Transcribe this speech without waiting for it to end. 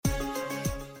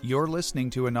You're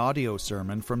listening to an audio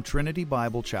sermon from Trinity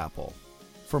Bible Chapel.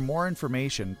 For more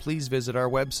information, please visit our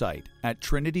website at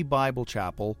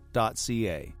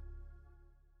trinitybiblechapel.ca.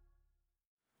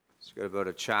 So we've got about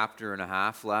a chapter and a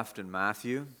half left in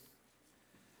Matthew.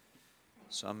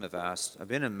 Some have asked. I've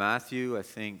been in Matthew, I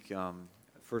think, the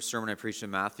first sermon I preached in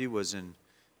Matthew was in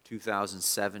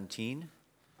 2017.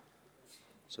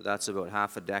 So that's about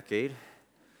half a decade.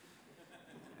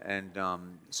 And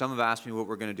some have asked me what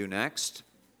we're going to do next.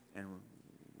 And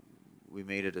we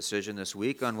made a decision this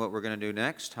week on what we're going to do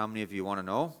next. How many of you want to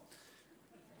know?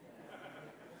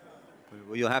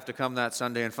 Well, you'll have to come that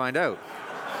Sunday and find out.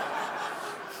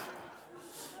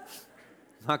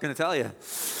 I'm not going to tell you.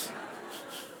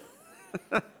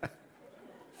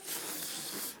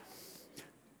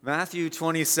 Matthew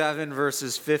 27,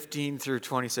 verses 15 through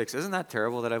 26. Isn't that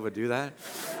terrible that I would do that?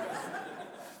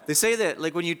 They say that,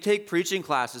 like, when you take preaching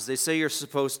classes, they say you're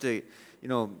supposed to,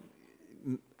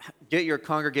 get your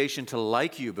congregation to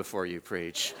like you before you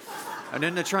preach. And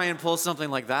then to try and pull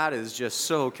something like that is just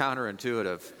so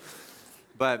counterintuitive.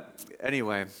 But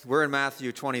anyway, we're in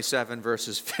Matthew 27,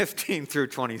 verses 15 through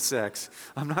 26.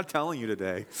 I'm not telling you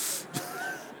today.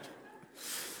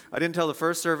 I didn't tell the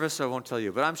first service, so I won't tell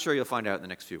you, but I'm sure you'll find out in the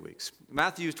next few weeks.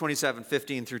 Matthew 27,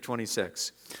 15 through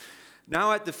 26.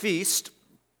 Now at the feast,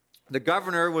 the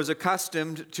governor was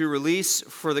accustomed to release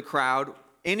for the crowd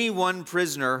any one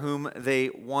prisoner whom they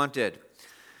wanted.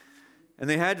 And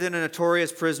they had then a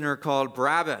notorious prisoner called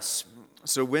Barabbas.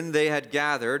 So when they had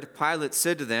gathered, Pilate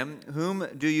said to them, "Whom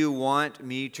do you want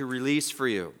me to release for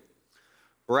you?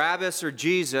 Barabbas or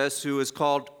Jesus, who is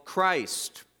called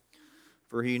Christ?"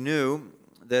 For he knew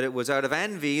that it was out of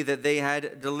envy that they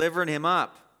had delivered him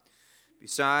up.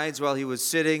 Besides, while he was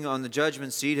sitting on the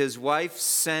judgment seat, his wife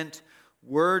sent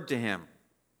word to him,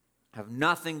 "Have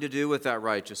nothing to do with that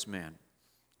righteous man,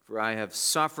 for I have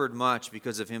suffered much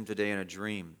because of him today in a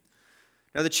dream."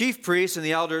 Now the chief priests and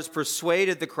the elders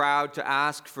persuaded the crowd to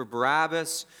ask for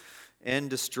Barabbas and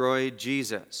destroy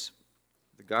Jesus.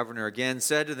 The governor again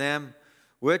said to them,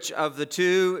 "Which of the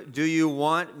two do you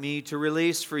want me to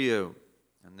release for you?"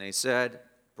 And they said,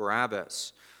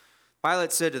 "Barabbas."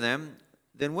 Pilate said to them,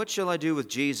 "Then what shall I do with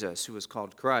Jesus, who is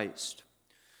called Christ?"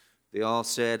 They all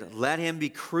said, "Let him be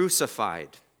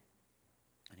crucified."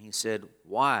 And he said,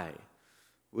 "Why?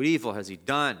 What evil has he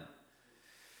done?"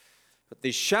 But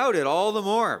they shouted all the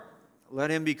more,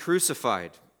 "Let him be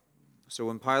crucified." So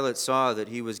when Pilate saw that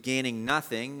he was gaining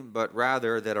nothing, but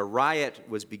rather that a riot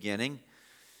was beginning,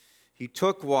 he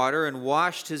took water and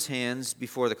washed his hands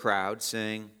before the crowd,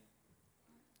 saying,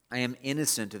 "I am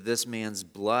innocent of this man's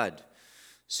blood.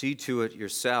 See to it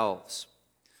yourselves."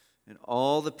 And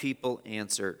all the people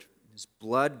answered, "His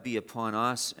blood be upon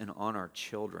us and on our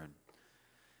children."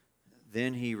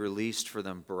 Then he released for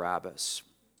them Barabbas,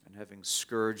 and having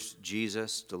scourged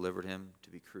Jesus, delivered him to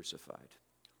be crucified.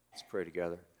 Let's pray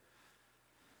together.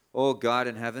 Oh God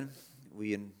in heaven,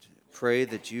 we pray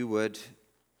that you would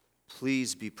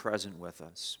please be present with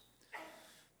us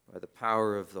by the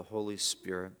power of the Holy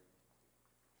Spirit.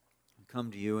 We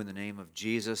come to you in the name of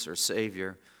Jesus, our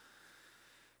Savior,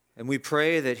 and we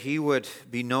pray that he would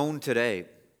be known today,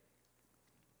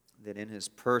 that in his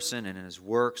person and in his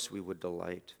works we would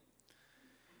delight.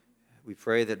 We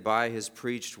pray that by his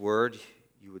preached word,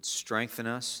 you would strengthen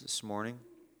us this morning,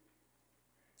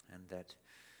 and that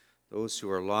those who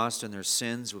are lost in their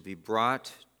sins would be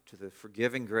brought to the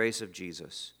forgiving grace of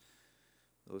Jesus.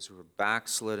 Those who are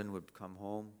backslidden would come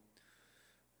home,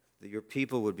 that your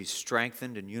people would be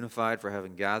strengthened and unified for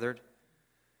having gathered.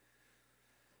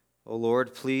 Oh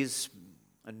Lord, please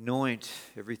anoint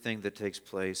everything that takes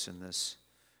place in this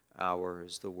hour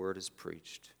as the word is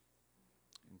preached.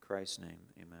 In Christ's name,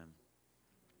 amen.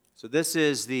 So this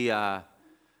is the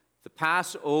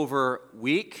Passover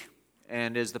week,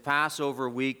 and as the Passover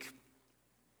week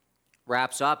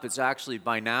wraps up, it's actually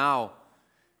by now,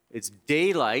 it's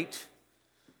daylight,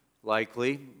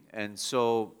 likely, and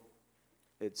so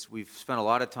we've spent a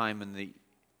lot of time in the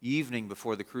evening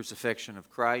before the crucifixion of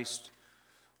Christ,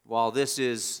 while this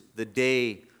is the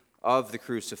day of the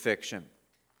crucifixion.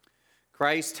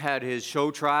 Christ had his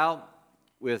show trial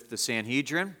with the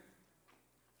Sanhedrin.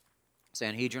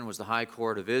 Sanhedrin was the high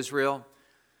court of Israel,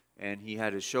 and he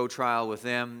had his show trial with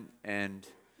them, and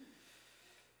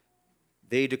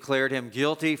they declared him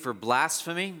guilty for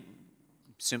blasphemy,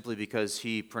 simply because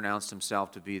he pronounced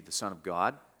himself to be the Son of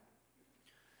God.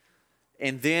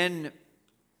 And then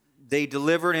they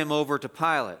delivered him over to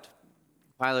Pilate.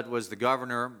 Pilate was the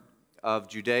governor of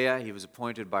Judea. He was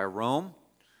appointed by Rome.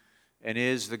 And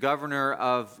is the governor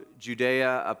of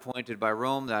Judea appointed by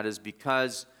Rome? That is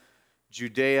because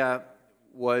Judea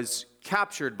was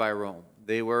captured by Rome.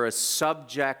 They were a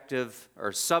subjugated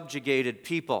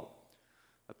people,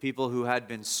 a people who had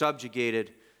been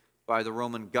subjugated by the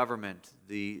Roman government.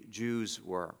 The Jews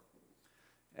were.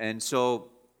 And so,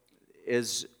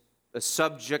 as a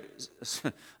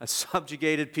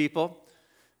subjugated people,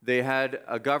 they had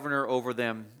a governor over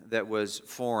them that was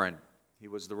foreign. He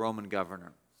was the Roman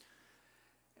governor.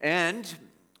 And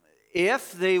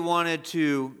if they wanted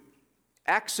to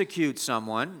execute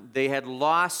someone, they had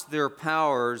lost their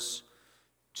powers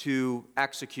to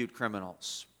execute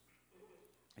criminals.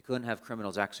 They couldn't have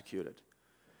criminals executed.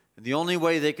 And the only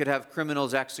way they could have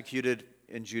criminals executed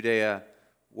in Judea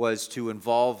was to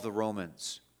involve the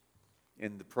Romans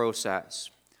in the process.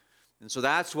 And so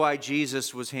that's why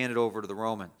Jesus was handed over to the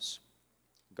Romans.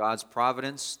 God's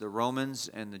providence, the Romans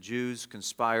and the Jews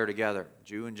conspire together.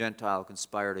 Jew and Gentile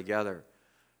conspire together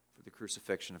for the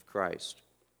crucifixion of Christ.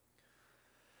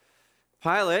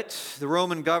 Pilate, the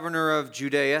Roman governor of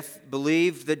Judea,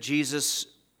 believed that Jesus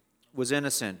was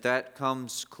innocent. That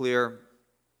comes through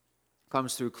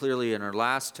clearly in our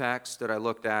last text that I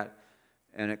looked at,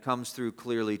 and it comes through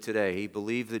clearly today. He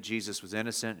believed that Jesus was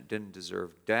innocent, didn't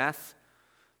deserve death.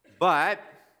 But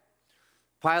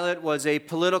Pilate was a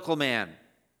political man.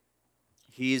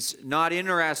 He's not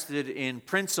interested in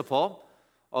principle,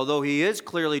 although he is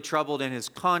clearly troubled in his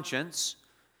conscience.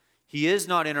 He is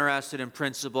not interested in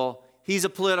principle. He's a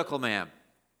political man.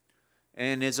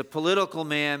 And as a political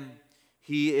man,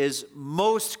 he is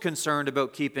most concerned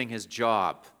about keeping his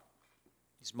job.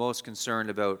 He's most concerned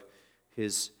about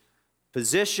his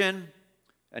position,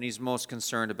 and he's most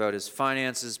concerned about his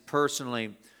finances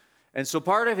personally. And so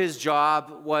part of his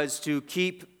job was to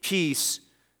keep peace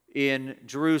in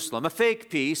Jerusalem. A fake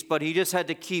peace, but he just had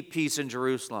to keep peace in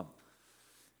Jerusalem.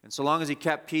 And so long as he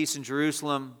kept peace in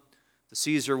Jerusalem, the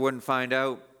Caesar wouldn't find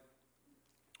out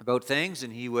about things,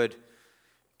 and he would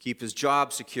keep his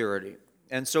job security.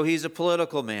 And so he's a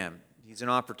political man. He's an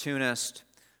opportunist,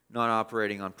 not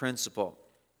operating on principle.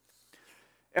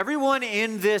 Everyone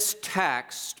in this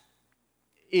text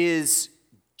is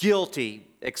guilty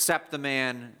except the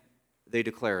man they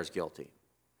declare is guilty.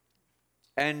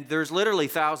 And there's literally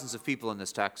thousands of people in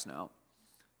this text now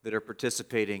that are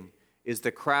participating as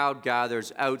the crowd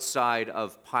gathers outside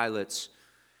of Pilate's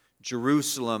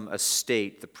Jerusalem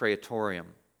estate, the Praetorium.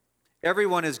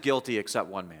 Everyone is guilty except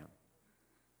one man,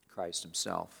 Christ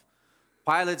himself.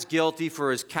 Pilate's guilty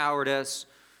for his cowardice,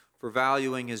 for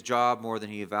valuing his job more than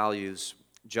he values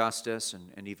justice,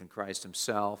 and even Christ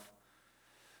himself.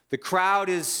 The crowd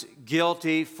is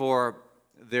guilty for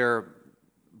their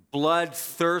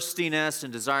bloodthirstiness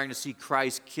and desiring to see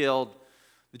Christ killed.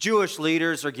 The Jewish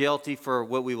leaders are guilty for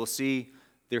what we will see,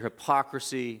 their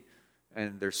hypocrisy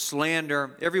and their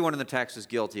slander. Everyone in the text is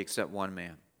guilty except one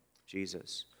man,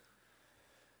 Jesus.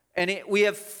 And we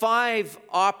have 5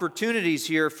 opportunities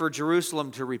here for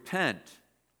Jerusalem to repent.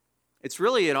 It's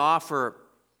really an offer,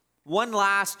 one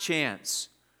last chance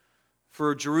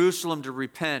for Jerusalem to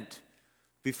repent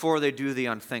before they do the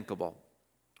unthinkable,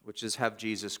 which is have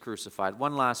Jesus crucified.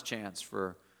 One last chance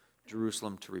for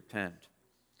Jerusalem to repent.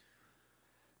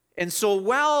 And so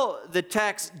while the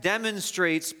text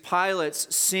demonstrates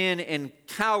Pilate's sin and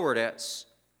cowardice,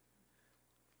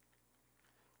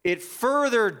 it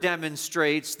further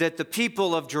demonstrates that the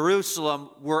people of Jerusalem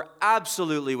were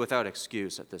absolutely without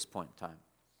excuse at this point in time.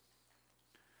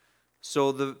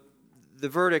 So the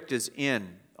verdict is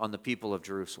in on the people of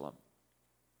Jerusalem.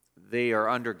 They are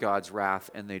under God's wrath,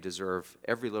 and they deserve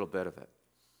every little bit of it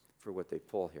for what they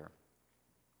pull here.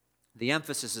 The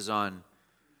emphasis is on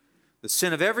the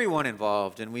sin of everyone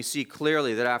involved, and we see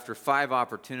clearly that after 5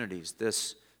 opportunities,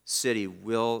 this city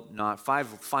will not, 5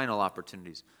 final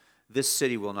opportunities, this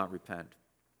city will not repent.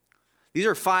 These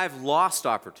are 5 lost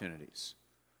opportunities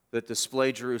that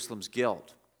display Jerusalem's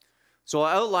guilt. So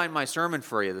I'll outline my sermon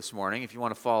for you this morning if you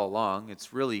want to follow along.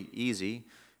 It's really easy.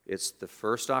 It's the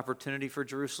first opportunity for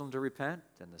Jerusalem to repent,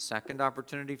 then the second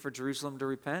opportunity for Jerusalem to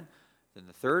repent, then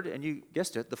the third, and you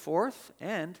guessed it, the fourth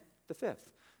and the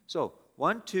fifth. So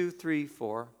 1, 2, 3,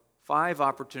 4, 5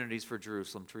 opportunities for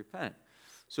Jerusalem to repent.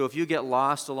 So if you get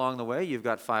lost along the way, you've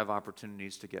got 5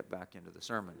 opportunities to get back into the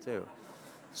sermon too.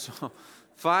 So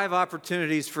 5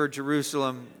 opportunities for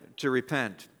Jerusalem to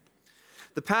repent.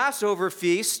 The Passover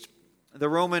feast, the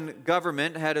Roman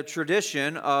government had a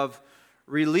tradition of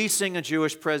releasing a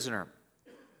Jewish prisoner.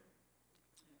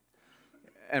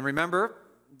 And remember,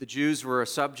 the Jews were a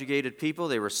subjugated people.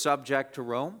 They were subject to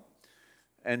Rome.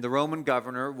 And the Roman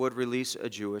governor would release a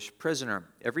Jewish prisoner.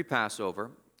 Every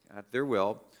Passover, at their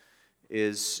will,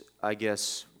 is, I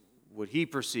guess, what he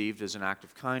perceived as an act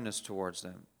of kindness towards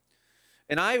them.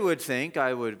 And I would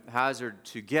hazard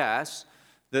to guess,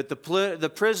 that the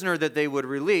prisoner that they would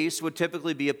release would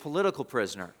typically be a political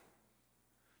prisoner,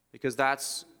 because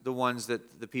that's the ones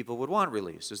that the people would want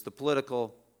released, is the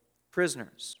political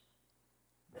prisoners.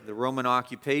 The Roman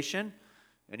occupation,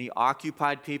 any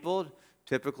occupied people,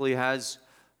 typically has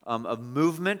a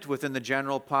movement within the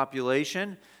general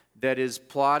population that is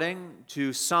plotting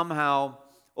to somehow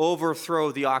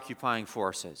overthrow the occupying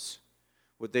forces.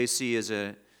 What they see as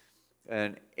an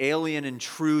alien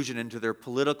intrusion into their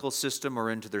political system or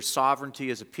into their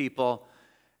sovereignty as a people.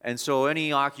 And so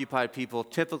any occupied people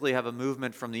typically have a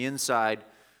movement from the inside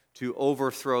to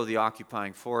overthrow the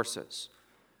occupying forces.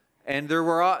 And there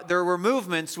were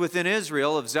movements within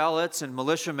Israel of zealots and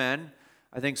militiamen.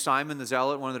 I think Simon the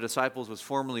Zealot, one of the disciples, was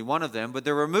formerly one of them. But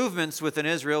there were movements within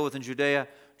Israel, within Judea,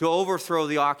 to overthrow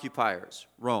the occupiers,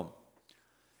 Rome.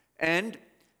 And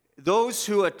those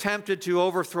who attempted to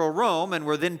overthrow Rome and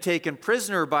were then taken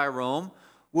prisoner by Rome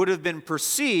would have been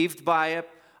perceived by,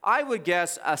 I would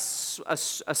guess, a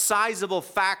sizable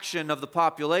faction of the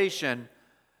population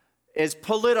as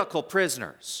political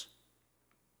prisoners.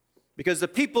 Because the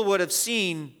people would have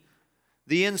seen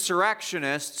the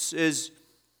insurrectionists as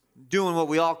doing what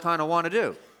we all kind of want to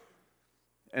do.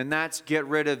 And that's get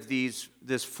rid of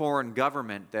this foreign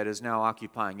government that is now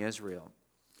occupying Israel.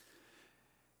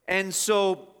 And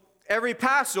so every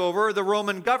Passover, the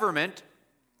Roman government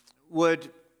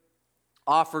would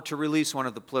offer to release one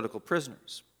of the political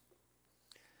prisoners.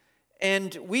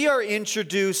 And we are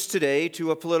introduced today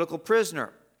to a political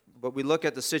prisoner. But we look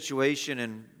at the situation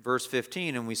in verse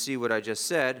 15 and we see what I just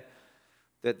said,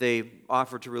 that they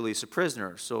offered to release a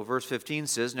prisoner. So verse 15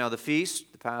 says, "Now the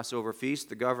feast, the Passover feast,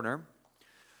 the governor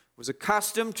was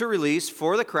accustomed to release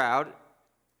for the crowd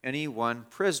any one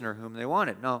prisoner whom they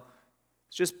wanted." Now,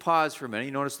 let's just pause for a minute.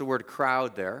 You notice the word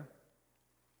crowd there.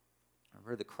 I've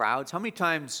heard the crowds. How many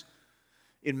times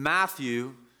in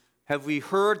Matthew have we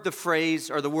heard the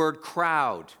phrase or the word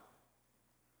crowd?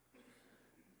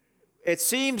 It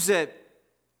seems that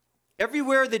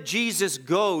everywhere that Jesus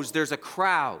goes, there's a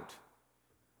crowd.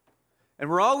 And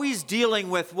we're always dealing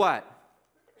with what?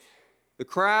 The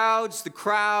crowds, the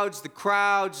crowds, the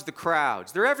crowds, the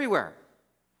crowds. They're everywhere.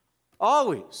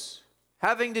 Always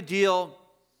having to deal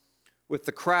with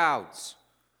the crowds.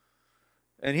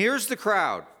 And here's the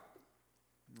crowd.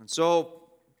 And so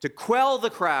to quell the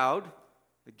crowd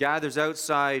that gathers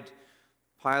outside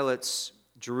Pilate's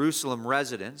Jerusalem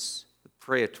residence,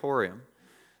 Praetorium,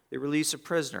 they release a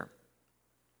prisoner.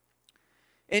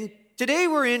 And today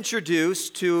we're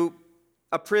introduced to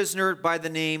a prisoner by the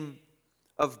name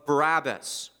of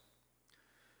Barabbas,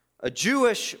 a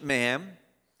Jewish man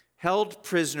held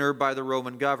prisoner by the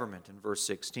Roman government in verse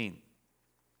 16.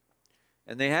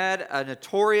 And they had a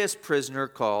notorious prisoner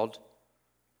called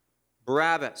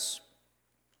Barabbas.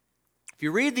 If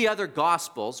you read the other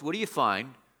Gospels, what do you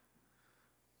find?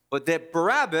 But that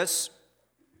Barabbas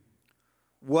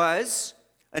was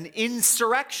an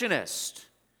insurrectionist.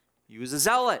 He was a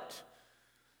zealot,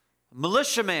 a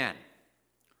militiaman.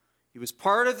 He was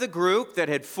part of the group that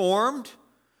had formed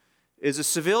as a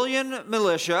civilian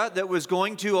militia that was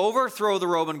going to overthrow the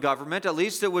Roman government, at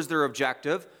least it was their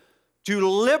objective, to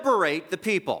liberate the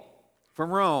people from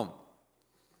Rome.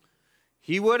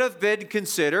 He would have been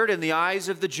considered, in the eyes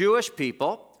of the Jewish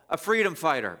people, a freedom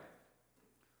fighter.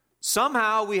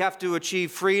 Somehow we have to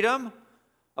achieve freedom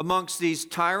amongst these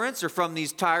tyrants or from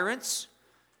these tyrants,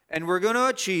 and we're going to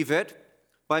achieve it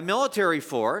by military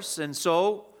force, and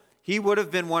so he would have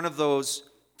been one of those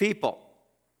people.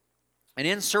 An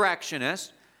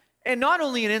insurrectionist, and not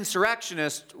only an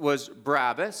insurrectionist was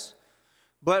Barabbas,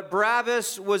 but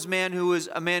Barabbas was a man who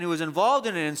was involved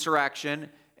in an insurrection,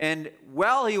 and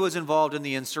while he was involved in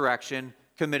the insurrection,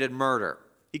 committed murder.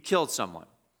 He killed someone.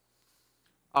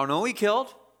 I don't know who he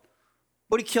killed,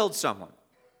 but he killed someone.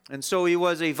 And so he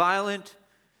was a violent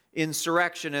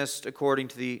insurrectionist according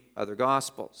to the other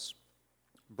Gospels.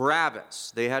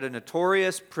 Barabbas. They had a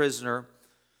notorious prisoner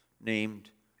named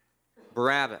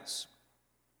Barabbas.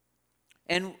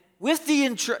 And with the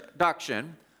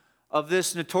introduction of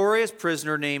this notorious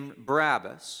prisoner named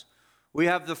Barabbas, we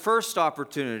have the first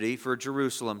opportunity for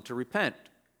Jerusalem to repent.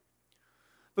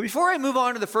 But before I move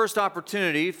on to the first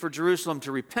opportunity for Jerusalem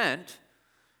to repent,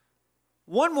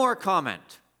 one more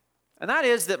comment. And that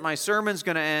is that my sermon's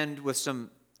going to end with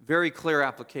some very clear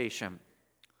application.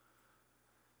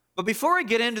 But before I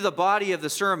get into the body of the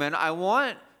sermon, I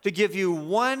want to give you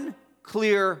one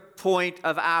clear point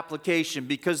of application,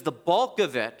 because the bulk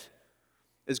of it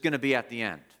is going to be at the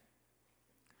end.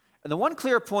 And the one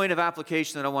clear point of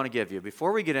application that I want to give you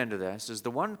before we get into this is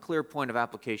the one clear point of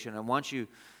application I want you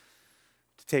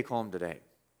to take home today.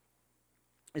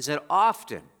 Is that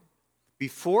often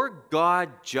before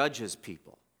God judges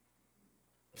people,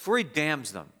 before he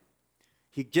damns them,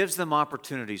 he gives them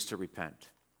opportunities to repent.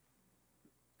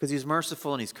 Because he's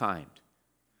merciful and he's kind.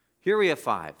 Here we have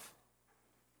 5.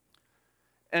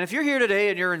 And if you're here today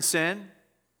and you're in sin,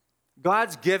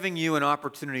 God's giving you an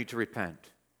opportunity to repent.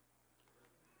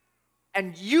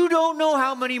 And you don't know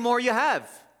how many more you have.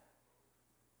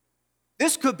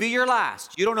 This could be your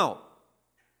last. You don't know.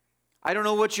 I don't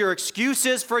know what your excuse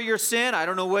is for your sin. I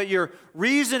don't know what your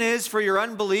reason is for your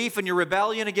unbelief and your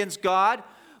rebellion against God.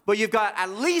 But you've got at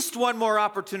least one more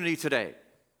opportunity today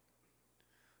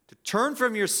to turn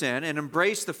from your sin and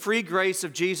embrace the free grace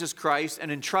of Jesus Christ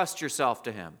and entrust yourself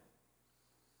to him.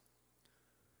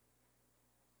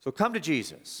 So come to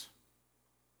Jesus,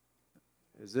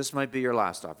 as this might be your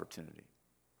last opportunity.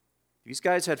 These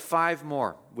guys had 5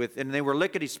 more, and they were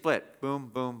lickety-split. Boom,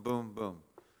 boom, boom, boom.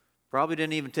 Probably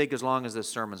didn't even take as long as this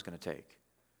sermon's going to take.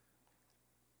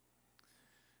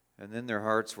 And then their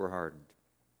hearts were hardened.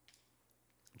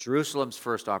 Jerusalem's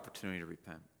first opportunity to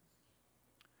repent.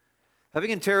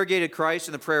 Having interrogated Christ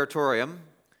in the praetorium,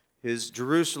 his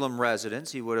Jerusalem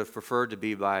residence, he would have preferred to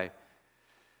be by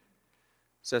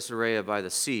Caesarea by the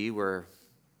sea, where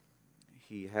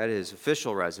he had his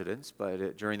official residence,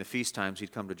 but during the feast times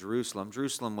he'd come to Jerusalem.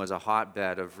 Jerusalem was a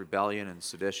hotbed of rebellion and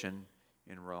sedition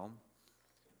in Rome,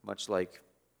 much like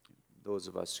those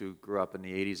of us who grew up in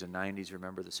the 80s and 90s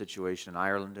remember the situation in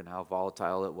Ireland and how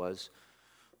volatile it was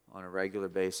on a regular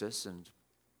basis, and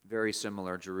very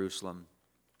similar Jerusalem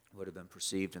would have been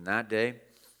perceived in that day.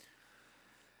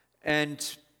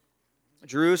 And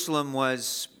Jerusalem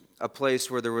was a place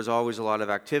where there was always a lot of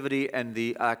activity, and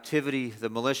the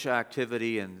militia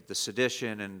activity and the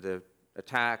sedition and the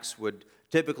attacks would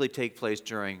typically take place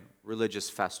during religious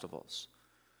festivals.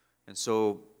 And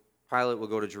so Pilate would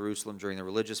go to Jerusalem during the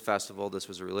religious festival. This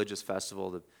was a religious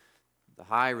festival, the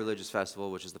high religious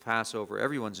festival, which is the Passover.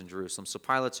 Everyone's in Jerusalem, so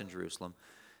Pilate's in Jerusalem.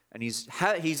 And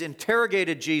he's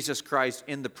interrogated Jesus Christ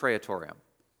in the praetorium,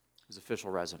 his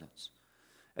official residence.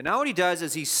 And now what he does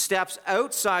is he steps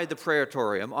outside the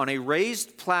praetorium on a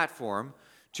raised platform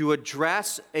to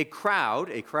address a crowd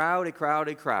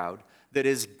that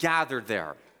is gathered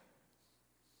there.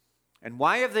 And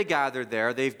why have they gathered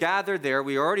there? They've gathered there,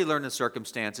 we already learned the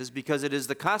circumstances, because it is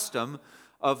the custom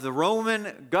of the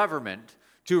Roman government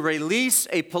to release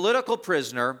a political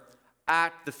prisoner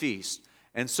at the feast.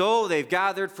 And so they've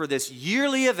gathered for this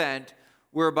yearly event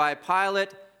whereby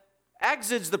Pilate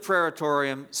exits the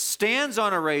praetorium, stands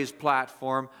on a raised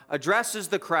platform, addresses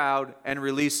the crowd, and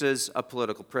releases a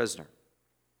political prisoner.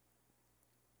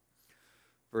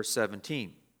 Verse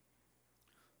 17.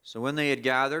 So when they had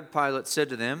gathered, Pilate said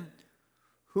to them,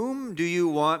 "Whom do you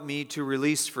want me to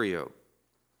release for you?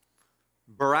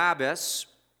 Barabbas,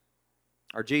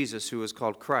 or Jesus, who is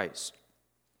called Christ?"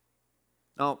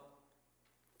 Now,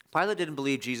 Pilate didn't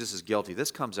believe Jesus is guilty.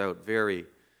 This comes out very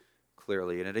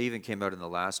clearly, and it even came out in the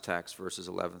last text, verses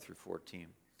 11 through 14.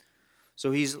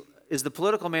 So is the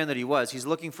political man that he was, he's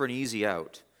looking for an easy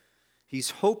out.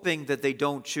 He's hoping that they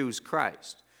don't choose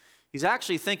Christ. He's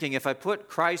actually thinking, if I put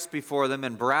Christ before them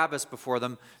and Barabbas before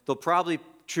them, they'll probably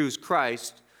choose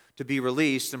Christ to be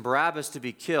released and Barabbas to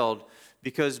be killed,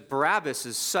 because Barabbas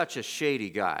is such a shady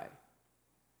guy.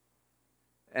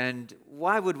 And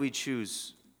why would we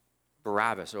choose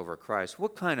Barabbas over Christ?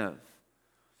 What kind of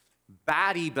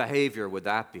batty behavior would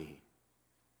that be,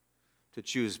 to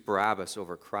choose Barabbas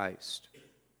over Christ?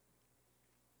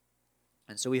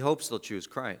 And so he hopes they'll choose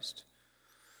Christ.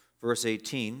 Verse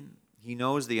 18, he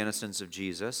knows the innocence of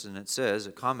Jesus, and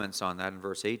it comments on that in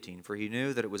verse 18, for he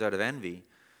knew that it was out of envy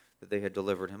that they had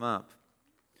delivered him up.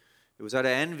 It was out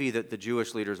of envy that the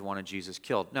Jewish leaders wanted Jesus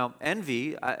killed. Now,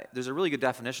 envy, there's a really good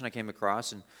definition I came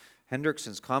across in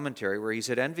Hendrickson's commentary, where he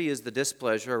said, envy is the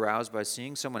displeasure aroused by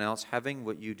seeing someone else having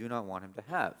what you do not want him to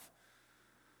have.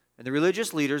 And the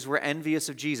religious leaders were envious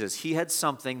of Jesus. He had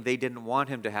something they didn't want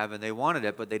him to have, and they wanted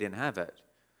it, but they didn't have it.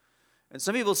 And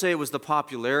some people say it was the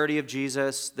popularity of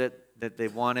Jesus that they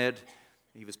wanted.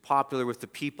 He was popular with the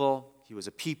people. He was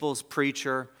a people's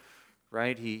preacher,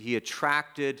 right? He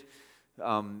attracted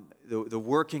the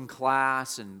working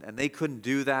class, and they couldn't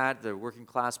do that. The working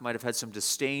class might have had some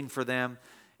disdain for them.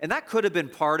 And that could have been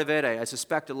part of it. I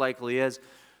suspect it likely is.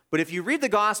 But if you read the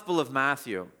Gospel of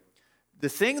Matthew, the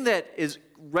thing that is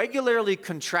regularly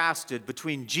contrasted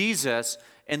between Jesus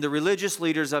and the religious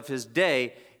leaders of his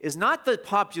day is not the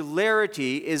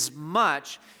popularity as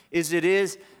much as it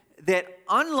is that,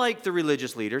 unlike the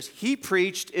religious leaders, he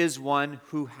preached as one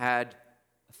who had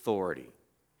authority.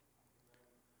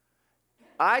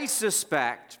 I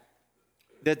suspect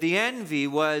that the envy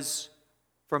was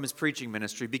from his preaching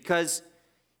ministry, because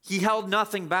he held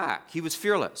nothing back. He was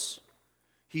fearless.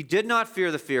 He did not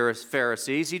fear the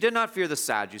Pharisees. He did not fear the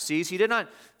Sadducees. He did not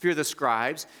fear the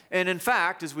scribes. And in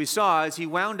fact, as we saw, as he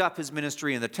wound up his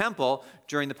ministry in the temple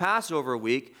during the Passover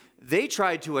week, they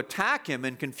tried to attack him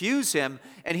and confuse him,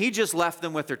 and he just left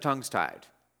them with their tongues tied.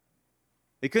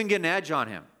 They couldn't get an edge on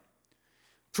him,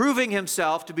 proving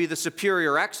himself to be the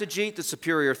superior exegete, the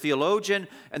superior theologian,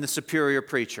 and the superior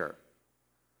preacher.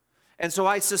 And so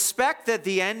I suspect that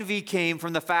the envy came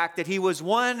from the fact that he was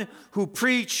one who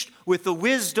preached with the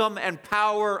wisdom and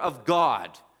power of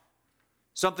God,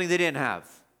 something they didn't have.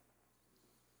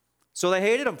 So they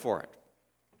hated him for it.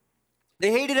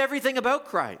 They hated everything about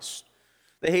Christ.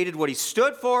 They hated what he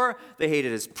stood for. They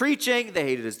hated his preaching. They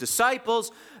hated his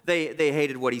disciples. They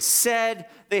hated what he said.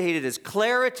 They hated his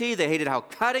clarity. They hated how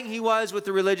cutting he was with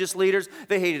the religious leaders.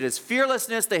 They hated his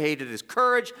fearlessness. They hated his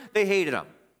courage. They hated him.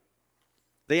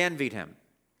 They envied him.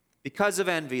 Because of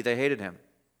envy, they hated him.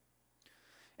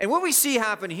 And what we see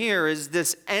happen here is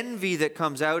this envy that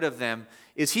comes out of them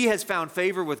is he has found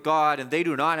favor with God and they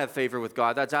do not have favor with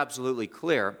God. That's absolutely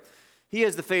clear. He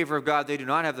has the favor of God. They do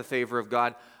not have the favor of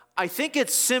God. I think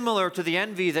it's similar to the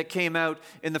envy that came out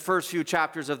in the first few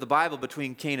chapters of the Bible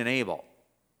between Cain and Abel.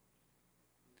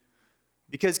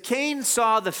 Because Cain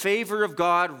saw the favor of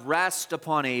God rest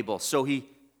upon Abel, so he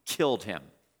killed him.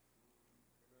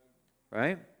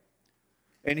 Right?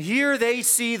 And here they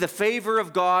see the favor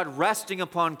of God resting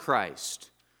upon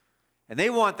Christ. And they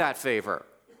want that favor.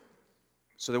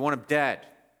 So they want him dead.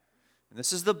 And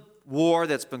this is the war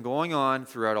that's been going on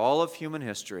throughout all of human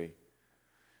history.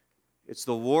 It's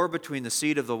the war between the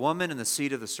seed of the woman and the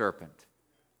seed of the serpent.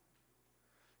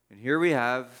 And here we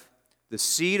have the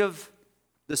seed of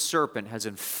the serpent has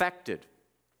infected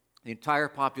the entire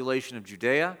population of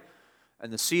Judea,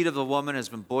 and the seed of the woman has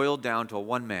been boiled down to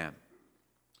one man,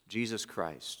 Jesus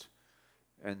Christ.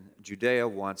 And Judea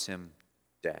wants him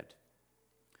dead.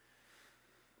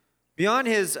 Beyond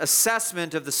his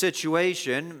assessment of the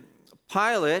situation,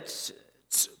 Pilate's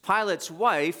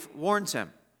wife warns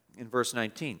him in verse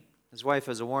 19. His wife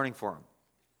has a warning for him.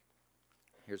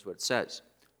 Here's what it says,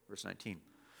 verse 19.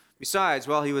 Besides,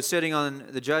 while he was sitting on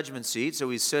the judgment seat, so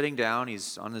he's sitting down,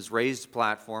 he's on his raised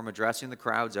platform addressing the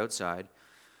crowds outside,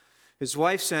 his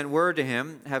wife sent word to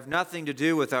him, "Have nothing to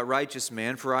do with that righteous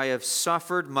man, for I have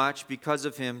suffered much because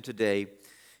of him today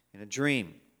in a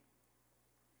dream."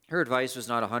 Her advice was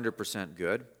not 100%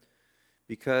 good,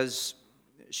 because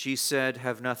she said,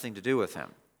 "Have nothing to do with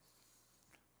him."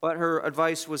 But her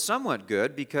advice was somewhat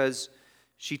good, because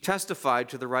she testified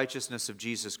to the righteousness of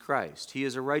Jesus Christ. He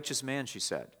is a righteous man, she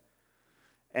said.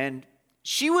 And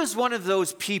she was one of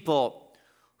those people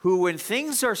who, when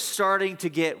things are starting to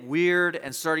get weird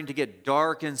and starting to get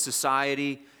dark in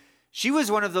society, she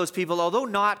was one of those people, although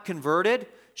not converted,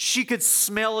 she could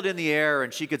smell it in the air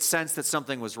and she could sense that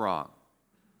something was wrong.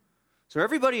 So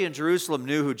everybody in Jerusalem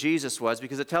knew who Jesus was,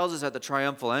 because it tells us at the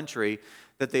triumphal entry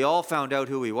that they all found out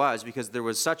who he was, because there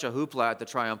was such a hoopla at the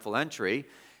triumphal entry.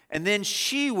 And then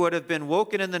she would have been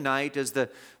woken in the night as the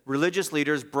religious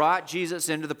leaders brought Jesus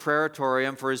into the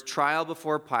praetorium for his trial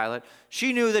before Pilate.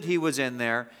 She knew that he was in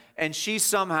there, and she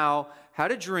somehow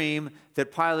had a dream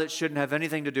that Pilate shouldn't have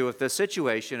anything to do with this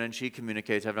situation, and she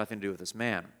communicates, "Have nothing to do with this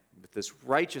man, with this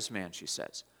righteous man," she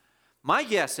says. My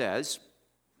guess is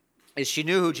she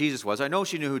knew who Jesus was. I know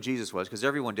she knew who Jesus was, because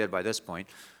everyone did by this point.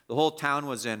 The whole town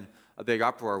was in a big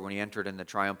uproar when he entered in the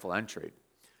triumphal entry.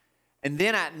 And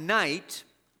then at night,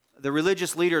 the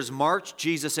religious leaders marched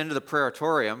Jesus into the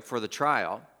praetorium for the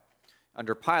trial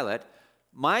under Pilate.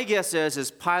 My guess is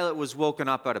Pilate was woken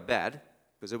up out of bed,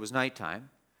 because it was nighttime.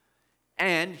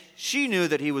 And she knew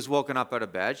that he was woken up out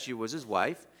of bed. She was his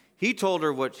wife. He told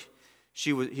her what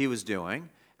he was doing.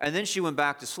 And then she went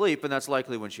back to sleep, and that's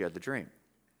likely when she had the dream.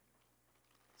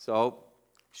 So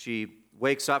she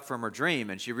wakes up from her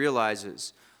dream, and she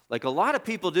realizes, like a lot of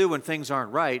people do when things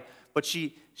aren't right, but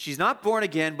she's not born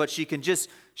again, but she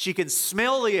can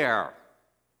smell the air.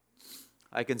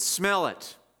 I can smell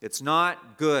it. It's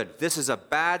not good. This is a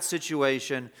bad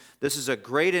situation. This is a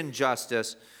great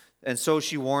injustice. And so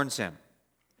she warns him.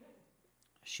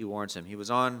 She warns him. He was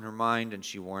on her mind, and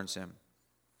she warns him.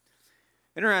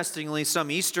 Interestingly, some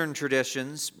Eastern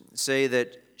traditions say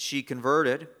that she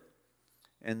converted,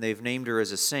 and they've named her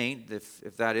as a saint.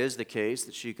 If that is the case,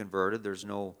 that she converted, there's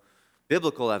no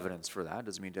biblical evidence for that.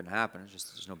 Doesn't mean it didn't happen. It's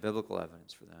just there's no biblical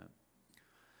evidence for that.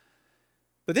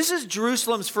 But this is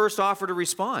Jerusalem's first offer to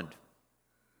respond.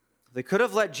 They could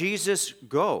have let Jesus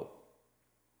go.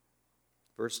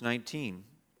 Verse 19,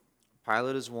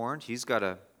 Pilate is warned. He's got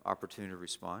an opportunity to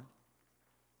respond.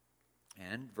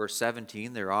 And verse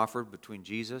 17, they're offered between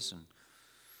Jesus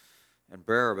and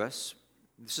Barabbas.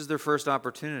 This is their first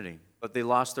opportunity, but they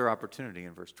lost their opportunity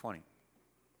in verse 20.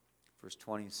 Verse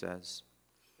 20 says,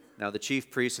 "Now the chief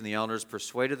priests and the elders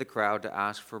persuaded the crowd to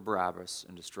ask for Barabbas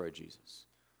and destroy Jesus."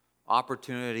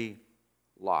 Opportunity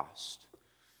lost.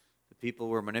 The people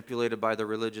were manipulated by the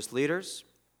religious leaders,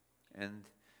 and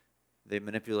they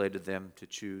manipulated them to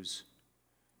choose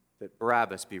that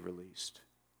Barabbas be released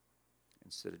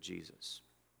instead of Jesus.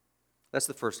 That's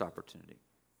the first opportunity.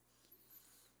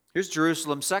 Here's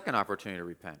Jerusalem's second opportunity to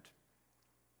repent.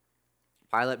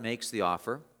 Pilate makes the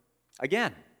offer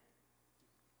again,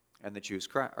 and they choose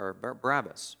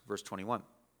Barabbas, verse 21.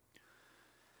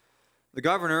 The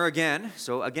governor again,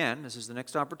 this is the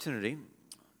next opportunity.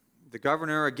 The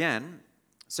governor again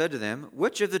said to them,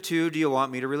 "Which of the two do you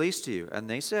want me to release to you?" And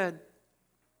they said,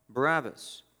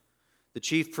 "Barabbas." The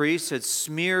chief priests had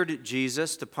smeared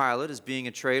Jesus to Pilate as being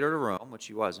a traitor to Rome, which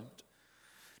he wasn't.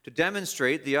 To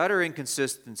demonstrate the utter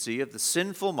inconsistency of the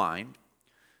sinful mind,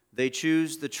 they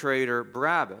choose the traitor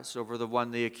Barabbas over the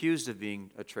one they accused of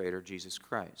being a traitor, Jesus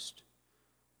Christ.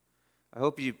 I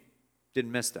hope you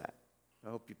didn't miss that.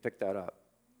 I hope you picked that up.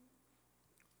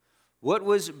 What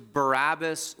was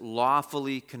Barabbas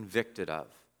lawfully convicted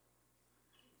of?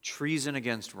 Treason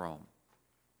against Rome.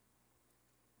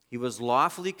 He was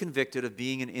lawfully convicted of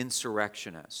being an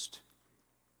insurrectionist.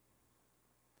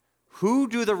 Who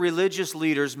do the religious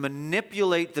leaders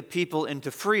manipulate the people into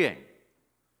freeing?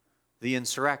 The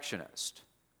insurrectionist.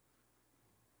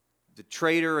 The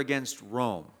traitor against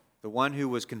Rome. The one who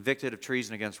was convicted of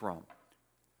treason against Rome.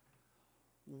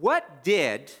 What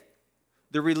did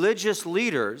the religious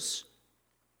leaders,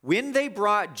 when they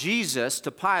brought Jesus to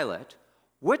Pilate,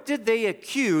 what did they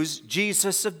accuse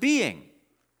Jesus of being?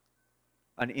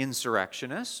 An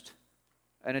insurrectionist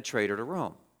and a traitor to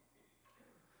Rome.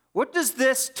 What does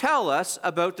this tell us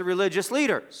about the religious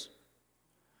leaders?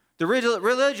 The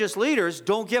religious leaders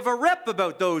don't give a rip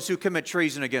about those who commit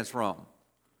treason against Rome.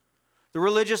 The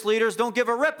religious leaders don't give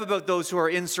a rip about those who are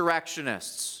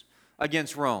insurrectionists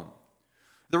against Rome.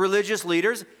 The religious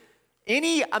leaders,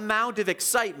 any amount of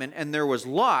excitement, and there was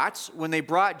lots when they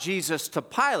brought Jesus to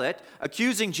Pilate,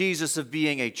 accusing Jesus of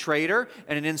being a traitor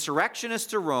and an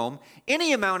insurrectionist to Rome,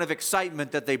 any amount of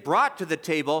excitement that they brought to the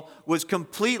table was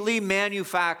completely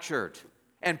manufactured.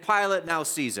 And Pilate now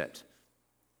sees it.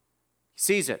 He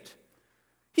sees it.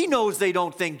 He knows they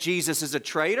don't think Jesus is a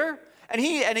traitor. And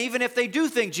even if they do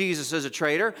think Jesus is a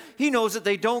traitor, he knows that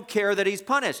they don't care that he's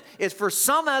punished. It's for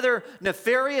some other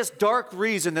nefarious, dark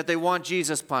reason that they want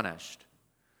Jesus punished.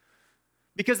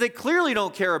 Because they clearly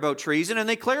don't care about treason, and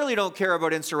they clearly don't care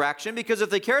about insurrection, because if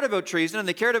they cared about treason and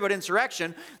they cared about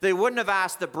insurrection, they wouldn't have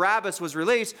asked that Barabbas was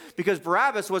released, because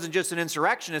Barabbas wasn't just an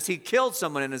insurrectionist, he killed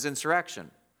someone in his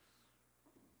insurrection.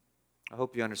 I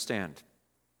hope you understand.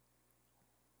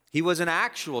 He was an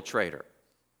actual traitor.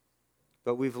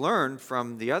 But we've learned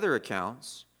from the other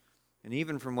accounts, and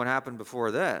even from what happened before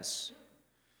this,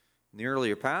 in the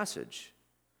earlier passage,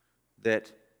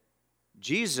 that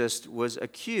Jesus was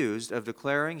accused of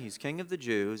declaring he's king of the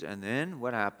Jews, and then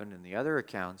what happened in the other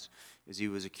accounts is he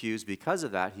was accused because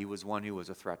of that. He was one who was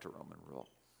a threat to Roman rule.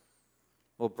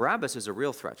 Well, Barabbas is a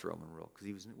real threat to Roman rule because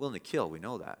he was willing to kill. We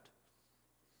know that.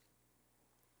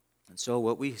 And so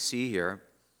what we see here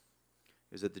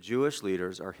is that the Jewish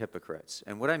leaders are hypocrites.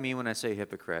 And what I mean when I say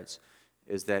hypocrites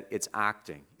is that it's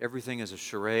acting. Everything is a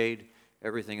charade.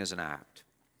 Everything is an act.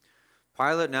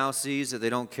 Pilate now sees that they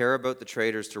don't care about the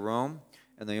traitors to Rome,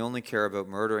 and they only care about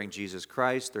murdering Jesus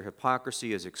Christ. Their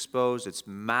hypocrisy is exposed. It's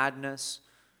madness.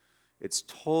 It's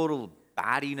total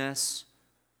baddiness.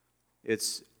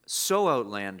 It's so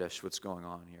outlandish what's going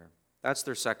on here. That's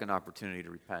their second opportunity to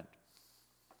repent.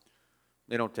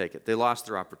 They don't take it. They lost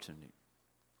their opportunity.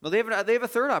 No, they have a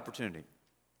third opportunity.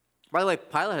 By the way,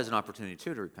 Pilate has an opportunity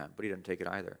too to repent, but he doesn't take it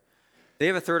either. They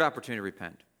have a third opportunity to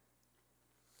repent.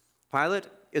 Pilate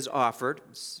is offered,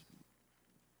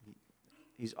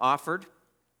 he's offered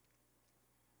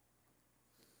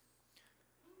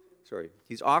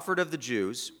of the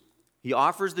Jews, he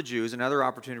offers the Jews another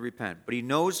opportunity to repent, but he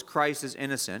knows Christ is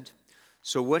innocent,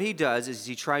 so what he does is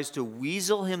he tries to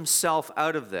weasel himself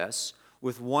out of this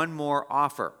with one more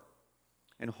offer.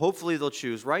 And hopefully they'll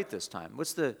choose right this time.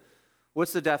 What's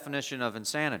the definition of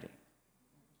insanity?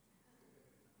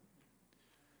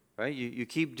 Right? You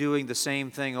keep doing the same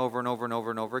thing over and over and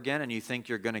over and over again, and you think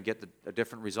you're going to get a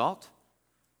different result?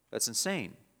 That's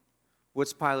insane.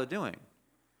 What's Pilate doing?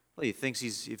 Well, he thinks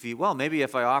maybe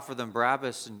if I offer them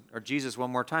Barabbas or Jesus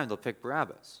one more time, they'll pick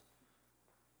Barabbas.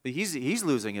 But he's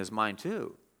losing his mind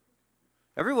too.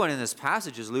 Everyone in this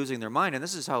passage is losing their mind, and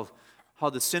this is how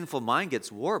the sinful mind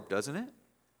gets warped, doesn't it?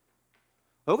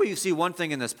 Hopefully you see one thing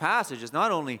in this passage is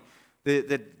not only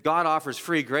that God offers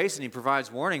free grace and he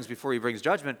provides warnings before he brings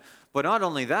judgment. But not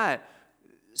only that,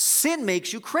 sin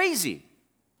makes you crazy.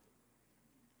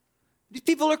 These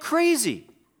people are crazy.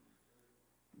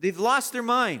 They've lost their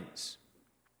minds.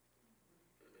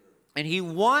 And he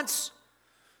wants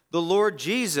the Lord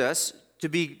Jesus to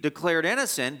be declared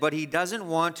innocent, but he doesn't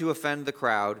want to offend the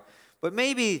crowd. But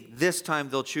maybe this time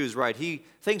they'll choose right. He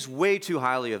thinks way too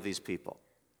highly of these people.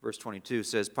 Verse 22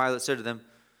 says, Pilate said to them,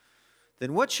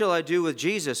 "Then what shall I do with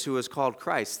Jesus who is called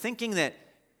Christ?" Thinking that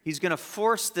he's going to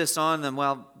force this on them.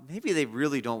 Well, maybe they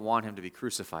really don't want him to be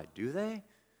crucified, do they?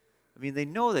 I mean, they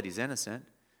know that he's innocent.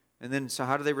 And then, so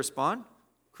how do they respond?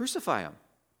 Crucify him.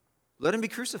 Let him be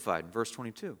crucified, in verse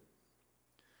 22.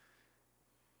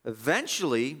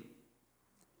 Eventually,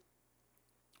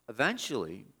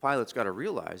 Pilate's got to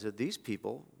realize that these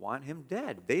people want him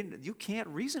dead. You can't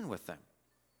reason with them.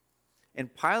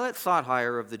 And Pilate thought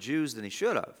higher of the Jews than he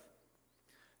should have.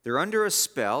 They're under a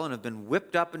spell and have been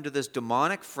whipped up into this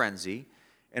demonic frenzy.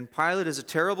 And Pilate is a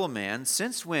terrible man.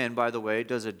 Since when, by the way,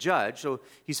 does a judge, so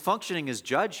he's functioning as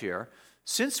judge here,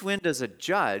 since when does a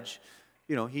judge,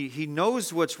 he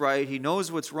knows what's right, he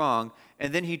knows what's wrong,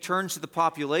 and then he turns to the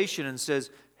population and says,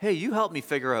 hey, you help me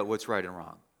figure out what's right and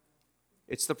wrong.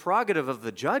 It's the prerogative of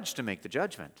the judge to make the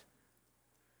judgment.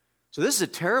 So this is a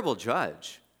terrible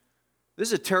judge. This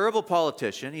is a terrible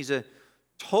politician. He's a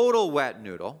total wet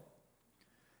noodle.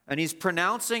 And he's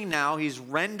pronouncing now, he's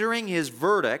rendering his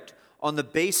verdict on the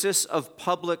basis of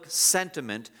public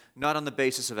sentiment, not on the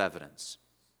basis of evidence.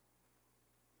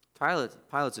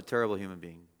 Pilate's a terrible human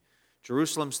being.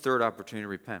 Jerusalem's third opportunity to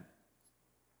repent.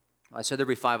 I said there'd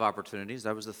be 5 opportunities.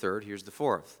 That was the third. Here's the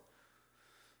fourth.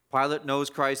 Pilate knows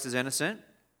Christ is innocent,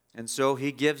 and so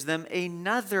he gives them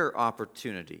another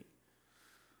opportunity.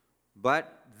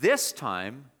 But this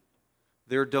time,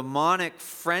 their demonic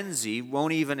frenzy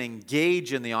won't even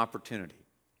engage in the opportunity.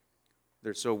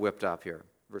 They're so whipped up here.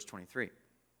 Verse 23.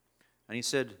 And he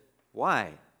said,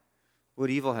 why? What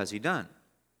evil has he done?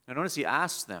 Now notice he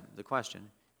asks them the question.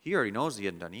 He already knows he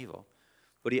hadn't done evil.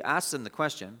 But he asks them the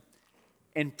question.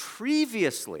 And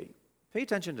previously, pay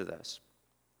attention to this.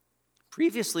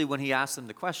 Previously, when he asked them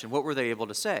the question, what were they able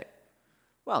to say?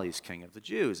 Well, he's king of the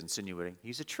Jews, insinuating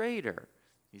he's a traitor.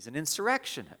 He's an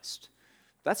insurrectionist.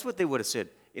 That's what they would have said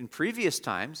in previous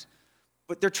times.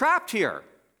 But they're trapped here.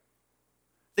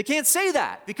 They can't say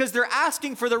that because they're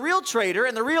asking for the real traitor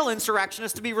and the real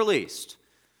insurrectionist to be released.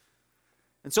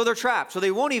 And so they're trapped. So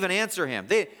they won't even answer him.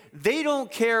 They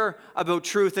don't care about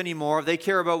truth anymore. They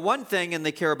care about one thing, and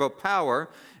they care about power.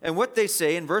 And what they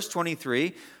say in verse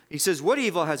 23, he says, what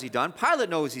evil has he done? Pilate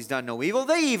knows he's done no evil.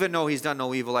 They even know he's done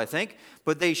no evil, I think.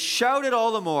 But they shouted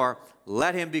all the more,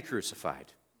 let him be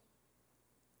crucified.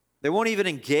 They won't even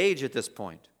engage at this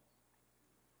point.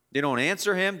 They don't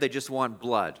answer him. They just want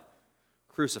blood.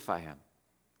 Crucify him.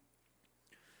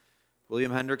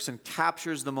 William Hendrickson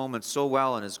captures the moment so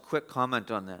well in his quick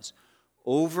comment on this.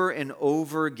 Over and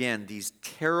over again, these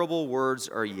terrible words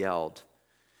are yelled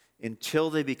until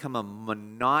they become a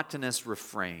monotonous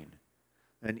refrain,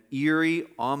 an eerie,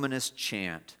 ominous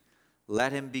chant.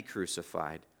 Let him be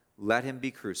crucified. Let him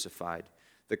be crucified.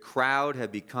 The crowd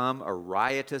had become a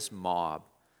riotous mob,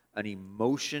 an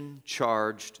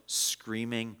emotion-charged,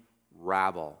 screaming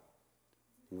rabble,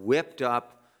 whipped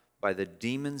up by the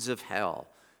demons of hell.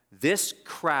 This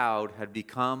crowd had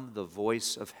become the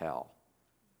voice of hell.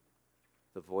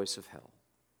 The voice of hell.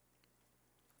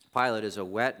 Pilate is a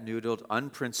wet-noodled,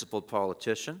 unprincipled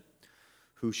politician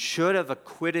who should have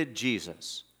acquitted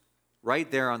Jesus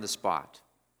right there on the spot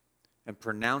and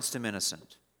pronounced him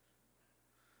innocent.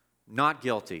 Not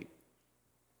guilty.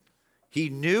 He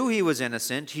knew he was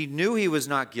innocent. He knew he was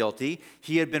not guilty.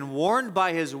 He had been warned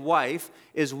by his wife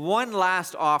as one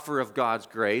last offer of God's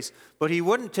grace, but he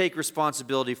wouldn't take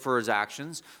responsibility for his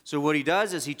actions. So what he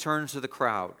does is he turns to the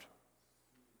crowd.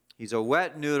 He's a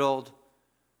wet-noodled,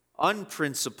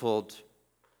 unprincipled,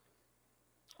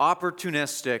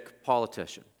 opportunistic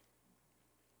politician.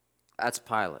 That's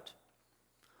Pilate.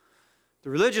 The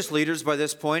religious leaders, by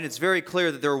this point, it's very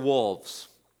clear that they're wolves.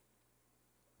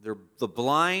 They're the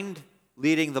blind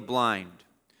leading the blind.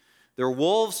 They're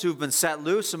wolves who've been set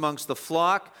loose amongst the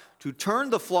flock to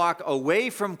turn the flock away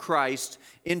from Christ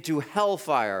into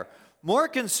hellfire, more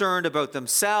concerned about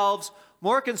themselves,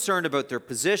 more concerned about their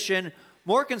position,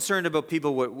 more concerned about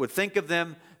people what would think of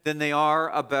them than they are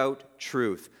about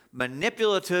truth.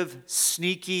 Manipulative,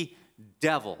 sneaky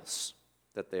devils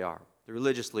that they are, the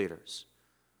religious leaders.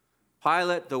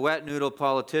 Pilate, the wet noodle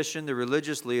politician, the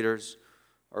religious leaders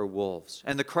are wolves.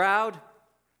 And the crowd?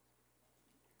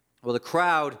 Well, the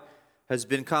crowd has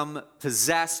become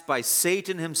possessed by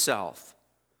Satan himself.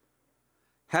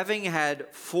 having had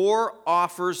 4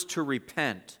 offers to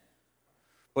repent,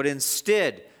 but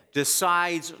instead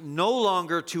decides no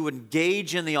longer to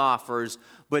engage in the offers,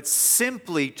 but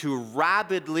simply to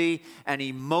rabidly and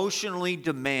emotionally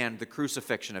demand the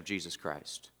crucifixion of Jesus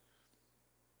Christ.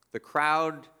 The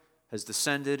crowd has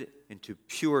descended into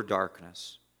pure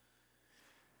darkness.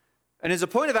 And as a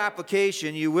point of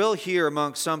application, you will hear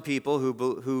among some people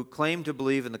who claim to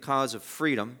believe in the cause of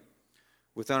freedom,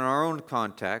 within our own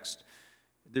context,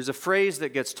 there's a phrase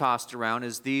that gets tossed around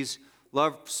as these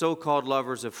so-called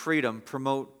lovers of freedom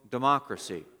promote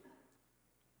democracy.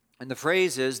 And the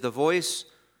phrase is, the voice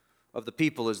of the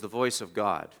people is the voice of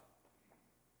God.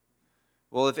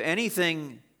 Well, if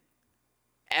anything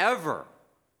ever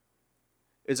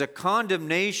is a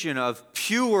condemnation of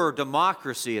pure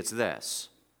democracy, it's this.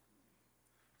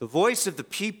 The voice of the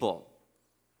people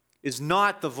is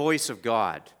not the voice of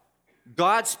God.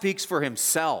 God speaks for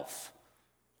himself.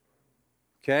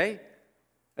 Okay?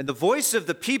 And the voice of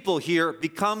the people here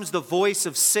becomes the voice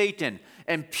of Satan.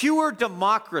 And pure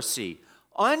democracy,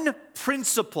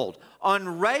 unprincipled,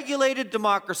 unregulated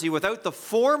democracy without the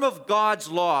form of God's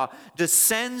law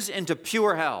descends into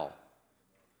pure hell.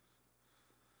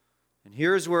 And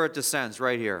here's where it descends,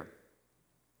 right here.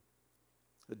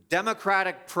 The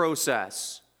democratic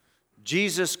process.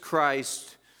 Jesus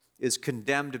Christ is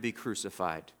condemned to be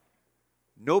crucified.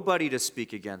 Nobody to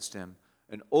speak against him.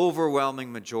 An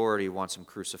overwhelming majority wants him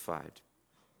crucified.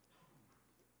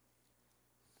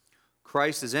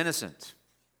 Christ is innocent.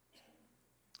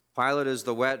 Pilate is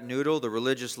the wet noodle, the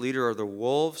religious leader are the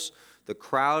wolves. The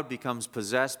crowd becomes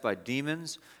possessed by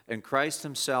demons, and Christ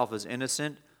himself is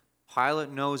innocent.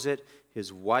 Pilate knows it,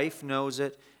 his wife knows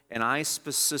it, and I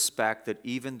suspect that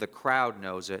even the crowd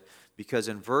knows it, because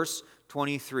in verse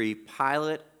 23,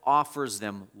 Pilate offers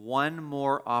them one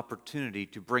more opportunity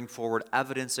to bring forward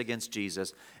evidence against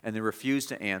Jesus, and they refuse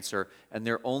to answer, and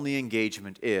their only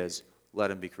engagement is, let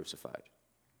him be crucified.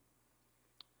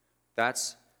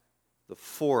 That's the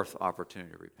 4th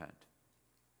opportunity to repent.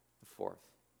 The 4th.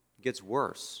 It gets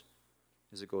worse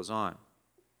as it goes on.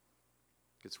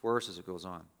 It gets worse as it goes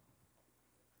on.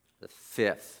 The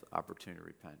 5th opportunity to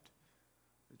repent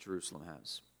that Jerusalem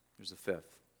has. Here's the 5th.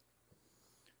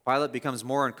 Pilate becomes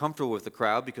more uncomfortable with the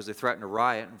crowd because they threaten a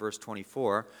riot in verse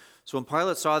 24. So when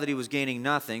Pilate saw that he was gaining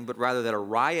nothing, but rather that a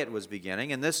riot was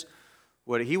beginning, and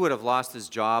he would have lost his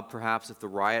job perhaps if the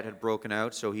riot had broken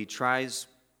out, so he tries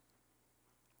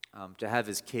to have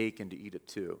his cake and to eat it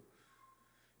too.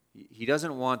 He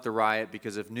doesn't want the riot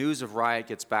because if news of riot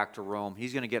gets back to Rome,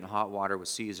 he's going to get in hot water with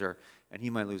Caesar, and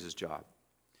he might lose his job.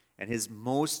 And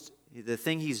the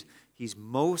thing he's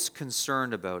most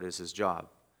concerned about is his job.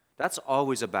 That's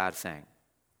always a bad thing.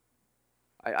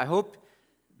 I hope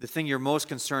the thing you're most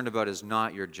concerned about is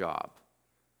not your job.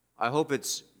 I hope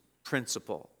it's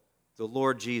principle, the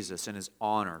Lord Jesus and his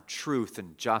honor, truth,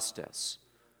 and justice.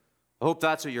 I hope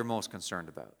that's what you're most concerned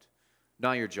about,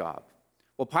 not your job.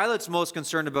 Well, Pilate's most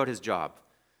concerned about his job,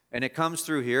 and it comes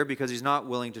through here because he's not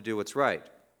willing to do what's right.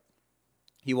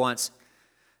 He wants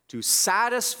to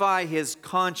satisfy his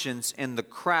conscience and the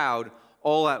crowd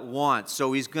all at once,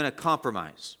 so he's going to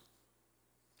compromise.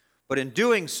 But in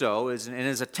doing so, in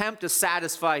his attempt to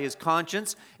satisfy his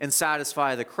conscience and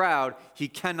satisfy the crowd, he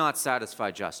cannot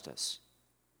satisfy justice.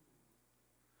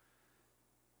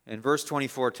 And verse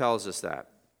 24 tells us that.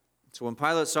 So when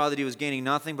Pilate saw that he was gaining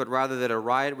nothing, but rather that a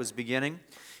riot was beginning,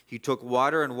 he took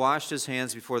water and washed his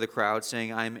hands before the crowd,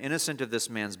 saying, I am innocent of this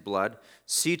man's blood.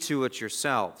 See to it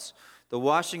yourselves. The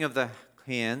washing of the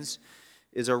hands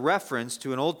is a reference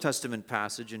to an Old Testament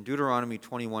passage in Deuteronomy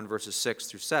 21, verses 6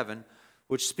 through 7,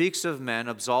 which speaks of men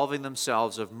absolving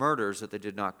themselves of murders that they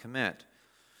did not commit.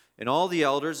 And all the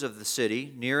elders of the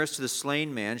city, nearest to the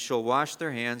slain man, shall wash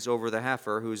their hands over the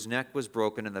heifer whose neck was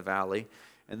broken in the valley,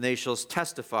 and they shall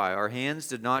testify, our hands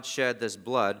did not shed this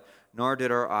blood, nor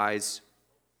did our eyes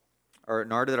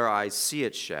see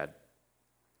it shed.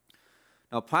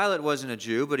 Now Pilate wasn't a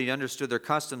Jew, but he understood their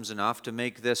customs enough to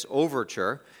make this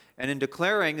overture. And in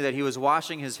declaring that he was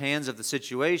washing his hands of the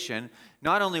situation,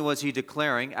 not only was he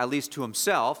declaring, at least to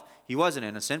himself, he wasn't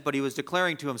innocent, but he was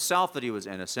declaring to himself that he was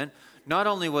innocent. Not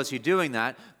only was he doing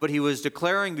that, but he was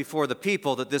declaring before the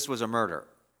people that this was a murder.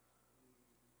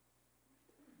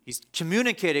 He's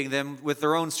communicating them with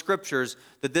their own scriptures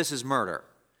that this is murder.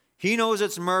 He knows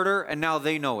it's murder, and now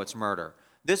they know it's murder.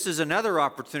 This is another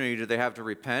opportunity that they have to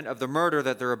repent of the murder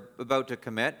that they're about to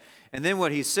commit. And then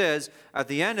what he says at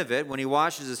the end of it, when he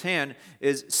washes his hand,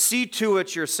 is, see to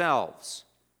it yourselves.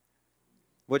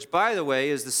 Which, by the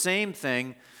way, is the same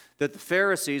thing that the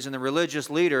Pharisees and the religious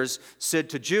leaders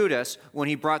said to Judas when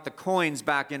he brought the coins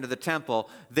back into the temple.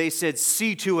 They said,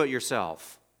 see to it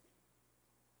yourself.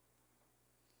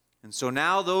 And so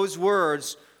now those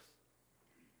words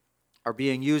are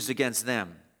being used against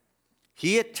them.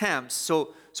 He attempts,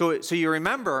 so you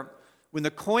remember, when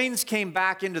the coins came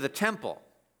back into the temple,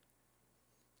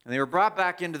 and they were brought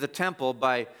back into the temple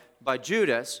by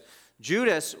Judas,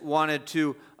 Judas wanted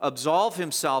to absolve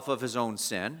himself of his own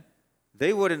sin.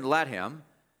 They wouldn't let him.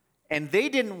 And they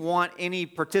didn't want any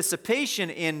participation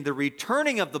in the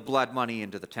returning of the blood money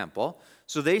into the temple.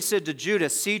 So they said to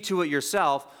Judas, see to it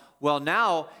yourself. Well,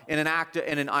 now, in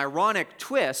an ironic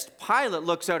twist, Pilate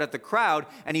looks out at the crowd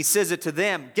and he says it to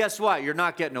them, guess what? You're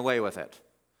not getting away with it.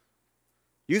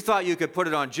 You thought you could put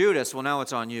it on Judas. Well, now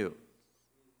it's on you.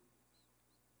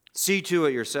 See to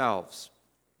it yourselves.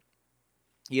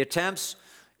 He attempts,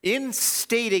 in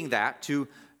stating that, to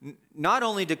not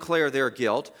only declare their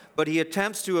guilt, but he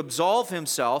attempts to absolve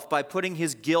himself by putting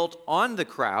his guilt on the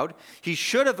crowd. He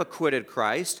should have acquitted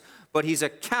Christ, but he's a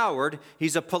coward.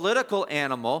 He's a political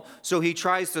animal, so he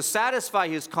tries to satisfy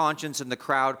his conscience in the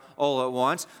crowd all at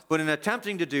once. But in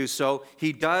attempting to do so,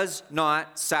 he does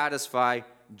not satisfy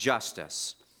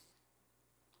justice.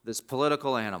 This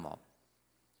political animal.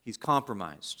 He's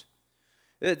compromised.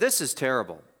 This is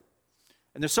terrible.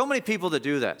 And there's so many people that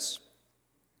do this.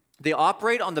 They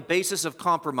operate on the basis of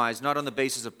compromise, not on the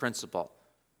basis of principle.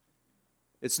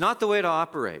 It's not the way to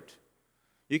operate.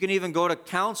 You can even go to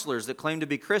counselors that claim to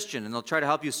be Christian, and they'll try to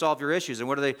help you solve your issues. And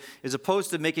what do they, as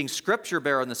opposed to making scripture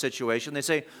bear on the situation, they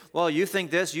say, well, you think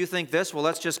this, well,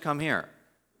 let's just come here.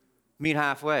 Meet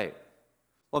halfway.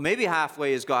 Well, maybe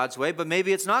halfway is God's way, but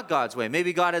maybe it's not God's way.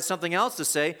 Maybe God has something else to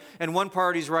say, and one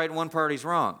party's right and one party's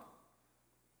wrong.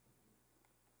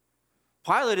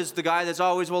 Pilate is the guy that's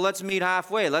always, well, let's meet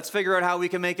halfway. Let's figure out how we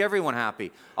can make everyone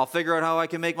happy. I'll figure out how I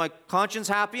can make my conscience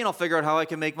happy, and I'll figure out how I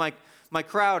can make my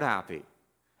crowd happy.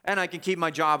 And I can keep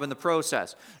my job in the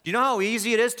process. Do you know how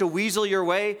easy it is to weasel your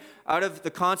way out of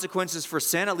the consequences for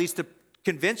sin, at least to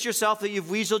convince yourself that you've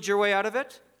weaseled your way out of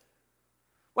it?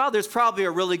 Well, there's probably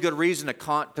a really good reason to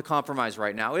compromise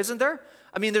right now, isn't there?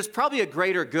 I mean, there's probably a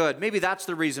greater good. Maybe that's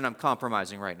the reason I'm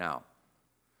compromising right now.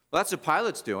 Well, that's what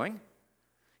Pilate's doing.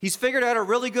 He's figured out a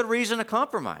really good reason to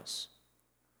compromise.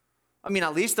 I mean,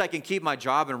 at least I can keep my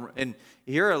job in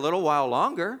here a little while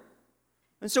longer.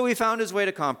 And so he found his way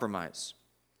to compromise.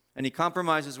 And he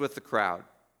compromises with the crowd.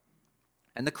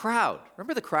 And the crowd,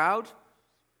 remember the crowd?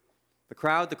 The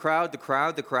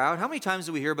crowd. How many times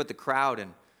do we hear about the crowd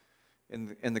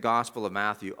in the Gospel of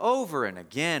Matthew? Over and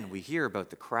again we hear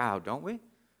about the crowd, don't we?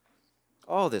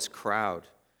 Oh, this crowd.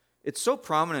 It's so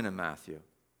prominent in Matthew.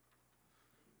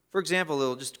 For example,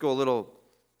 we'll just go a little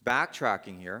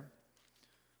backtracking here.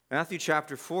 Matthew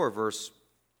chapter 4, verse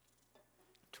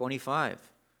 25.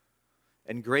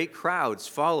 And great crowds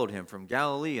followed him from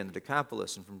Galilee and the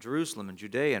Decapolis and from Jerusalem and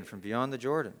Judea and from beyond the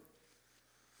Jordan.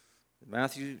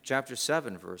 Matthew chapter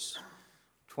 7, verse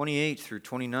 28 through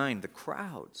 29, the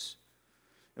crowds.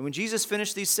 And when Jesus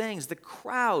finished these sayings, the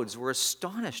crowds were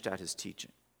astonished at his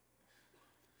teaching.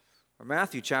 Or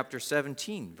Matthew chapter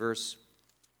 17, verse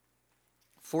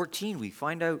 14, we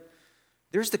find out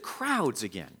there's the crowds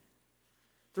again.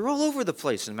 They're all over the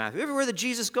place in Matthew. Everywhere that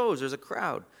Jesus goes, there's a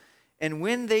crowd. And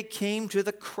when they came to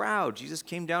the crowd, Jesus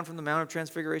came down from the Mount of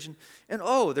Transfiguration, and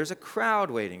there's a crowd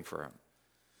waiting for him.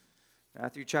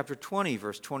 Matthew chapter 20,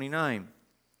 verse 29,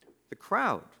 the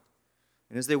crowd.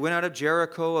 And as they went out of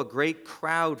Jericho, a great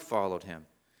crowd followed him.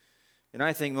 And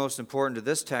I think most important to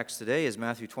this text today is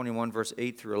Matthew 21, verse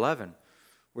 8 through 11,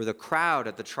 where the crowd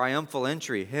at the triumphal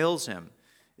entry hails him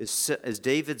as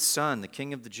David's son, the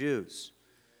King of the Jews.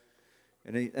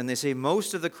 And they say,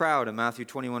 most of the crowd in Matthew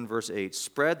 21, verse 8,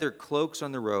 spread their cloaks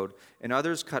on the road, and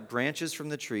others cut branches from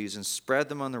the trees and spread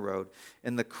them on the road.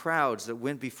 And the crowds that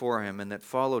went before him and that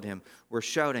followed him were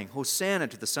shouting, Hosanna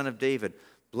to the Son of David.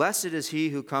 Blessed is he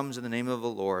who comes in the name of the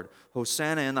Lord.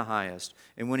 Hosanna in the highest.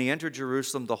 And when he entered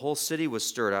Jerusalem, the whole city was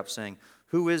stirred up, saying,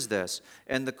 Who is this?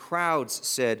 And the crowds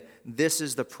said, This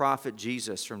is the prophet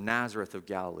Jesus from Nazareth of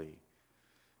Galilee.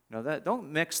 Now,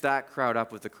 don't mix that crowd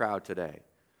up with the crowd today.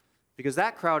 Because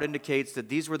that crowd indicates that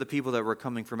these were the people that were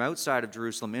coming from outside of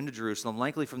Jerusalem into Jerusalem,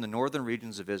 likely from the northern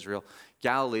regions of Israel,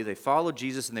 Galilee. They followed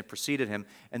Jesus and they preceded him,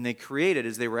 and they created,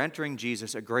 as they were entering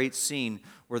Jesus, a great scene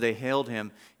where they hailed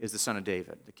him as the Son of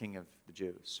David, the King of the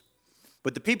Jews.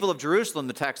 But the people of Jerusalem,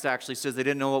 the text actually says they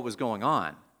didn't know what was going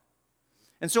on.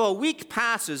 And so a week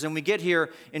passes, and we get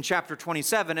here in chapter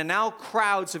 27, and now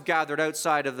crowds have gathered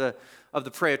outside of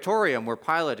the praetorium where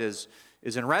Pilate is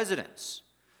in residence.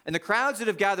 And the crowds that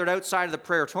have gathered outside of the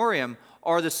praetorium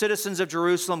are the citizens of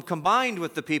Jerusalem combined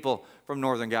with the people from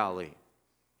northern Galilee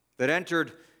that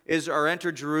entered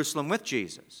Jerusalem with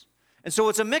Jesus. And so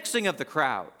it's a mixing of the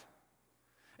crowd.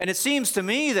 And it seems to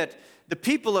me that the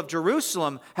people of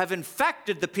Jerusalem have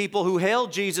infected the people who hail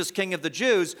Jesus, King of the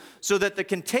Jews, so that the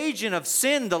contagion of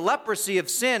sin, the leprosy of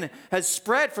sin, has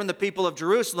spread from the people of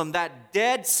Jerusalem, that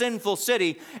dead, sinful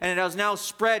city, and it has now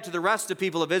spread to the rest of the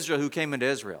people of Israel who came into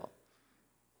Israel.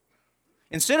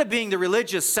 Instead of being the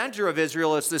religious center of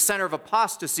Israel, it's the center of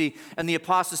apostasy, and the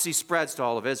apostasy spreads to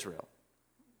all of Israel.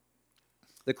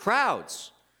 The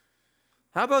crowds.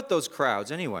 How about those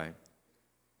crowds anyway?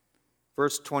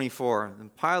 Verse 24,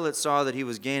 and Pilate saw that he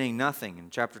was gaining nothing in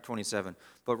chapter 27,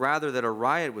 but rather that a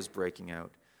riot was breaking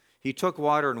out. He took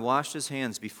water and washed his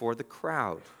hands before the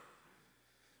crowd.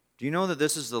 Do you know that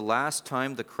this is the last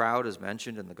time the crowd is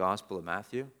mentioned in the Gospel of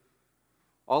Matthew?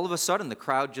 All of a sudden, the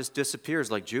crowd just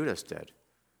disappears like Judas did.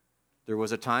 There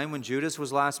was a time when Judas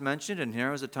was last mentioned, and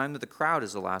here is a time that the crowd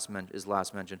is last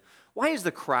mentioned. Why is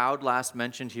the crowd last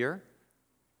mentioned here?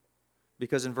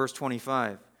 Because in verse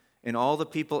 25, and all the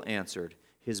people answered,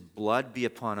 his blood be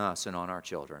upon us and on our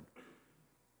children.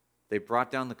 They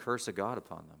brought down the curse of God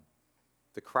upon them.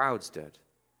 The crowds did.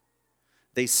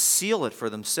 They seal it for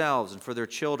themselves and for their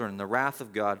children in the wrath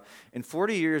of God. And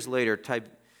 40 years later,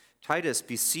 Titus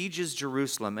besieges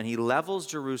Jerusalem, and he levels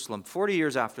Jerusalem 40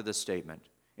 years after this statement.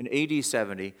 In AD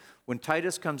 70, when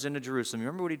Titus comes into Jerusalem, you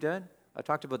remember what he did? I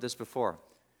talked about this before.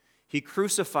 He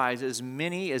crucifies as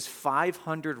many as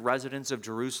 500 residents of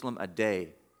Jerusalem a day.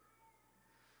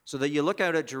 So that you look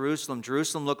out at Jerusalem,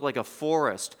 Jerusalem looked like a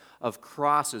forest of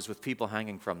crosses with people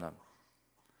hanging from them.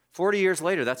 40 years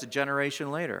later, that's a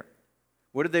generation later.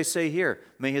 What did they say here?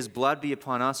 May his blood be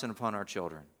upon us and upon our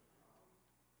children.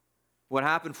 What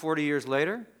happened 40 years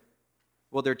later?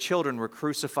 Well, their children were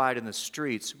crucified in the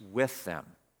streets with them.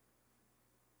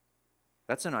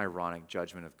 That's an ironic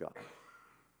judgment of God.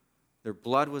 Their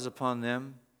blood was upon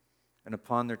them and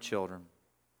upon their children.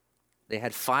 They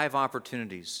had 5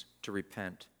 opportunities to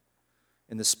repent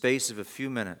in the space of a few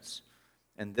minutes,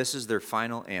 and this is their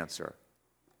final answer.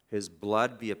 His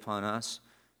blood be upon us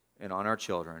and on our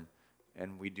children,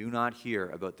 and we do not hear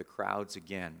about the crowds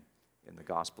again in the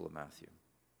Gospel of Matthew.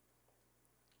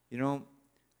 You know,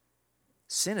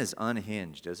 sin is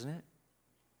unhinged, isn't it?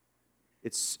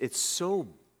 It's so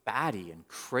batty and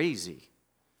crazy.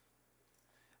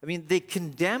 I mean, they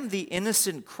condemn the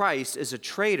innocent Christ as a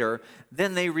traitor,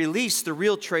 then they release the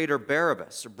real traitor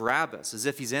Barabbas, as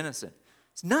if he's innocent.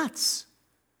 It's nuts.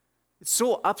 It's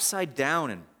so upside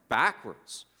down and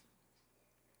backwards.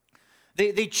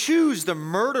 They choose the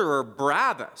murderer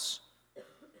Barabbas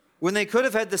when they could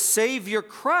have had the Savior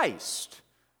Christ,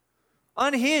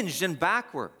 unhinged and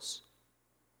backwards.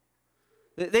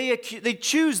 They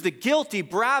choose the guilty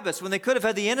Barabbas when they could have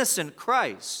had the innocent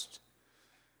Christ.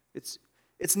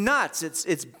 It's nuts.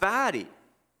 It's batty.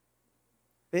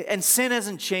 And sin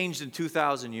hasn't changed in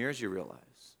 2,000 years, you realize.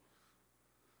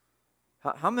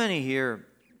 How many here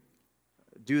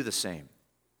do the same?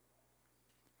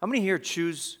 How many here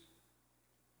choose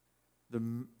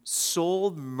the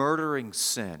soul-murdering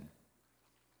sin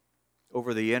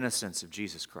over the innocence of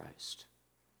Jesus Christ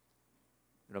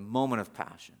in a moment of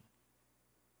passion?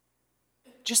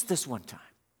 Just this one time.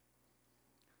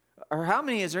 Or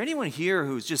is there anyone here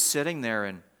who's just sitting there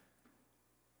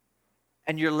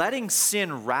and you're letting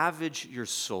sin ravage your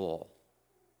soul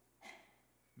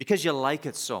because you like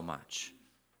it so much?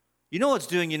 You know it's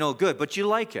doing you no good, but you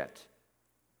like it.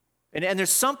 And there's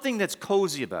something that's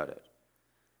cozy about it.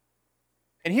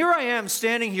 And here I am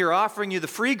standing here offering you the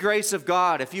free grace of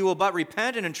God if you will but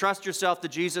repent and entrust yourself to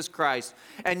Jesus Christ.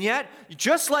 And yet,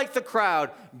 just like the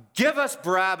crowd, give us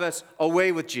Barabbas,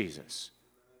 away with Jesus.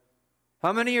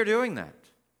 How many are doing that?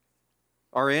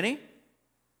 Are any?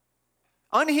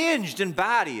 Unhinged and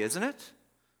batty, isn't it?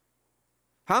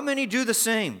 How many do the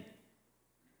same?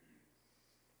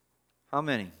 How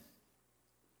many?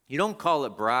 You don't call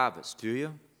it Barabbas, do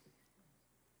you?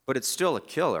 But it's still a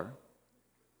killer.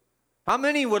 How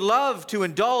many would love to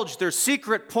indulge their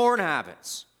secret porn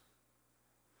habits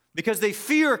because they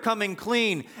fear coming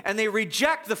clean and they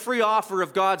reject the free offer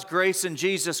of God's grace in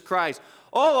Jesus Christ?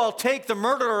 Oh, I'll take the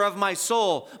murderer of my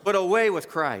soul, but away with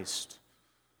Christ.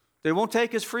 They won't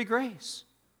take his free grace.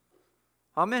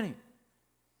 How many?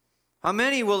 How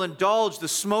many will indulge the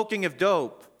smoking of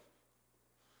dope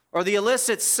or the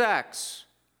illicit sex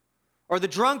or the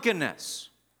drunkenness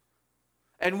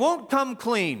and won't come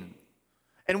clean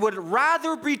and would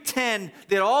rather pretend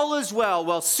that all is well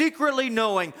while secretly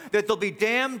knowing that they'll be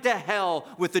damned to hell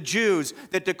with the Jews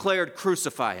that declared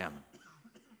crucify him?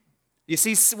 You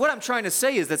see, what I'm trying to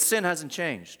say is that sin hasn't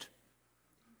changed.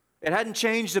 It hadn't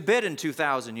changed a bit in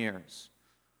 2,000 years.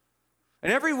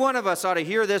 And every one of us ought to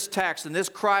hear this text and this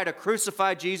cry to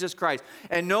crucify Jesus Christ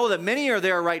and know that many are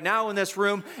there right now in this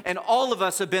room, and all of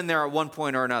us have been there at one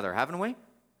point or another, haven't we?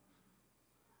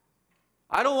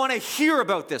 I don't want to hear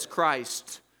about this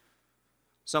Christ,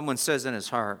 someone says in his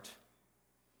heart.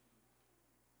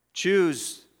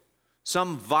 Choose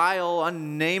some vile,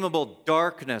 unnameable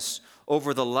darkness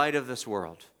over the light of this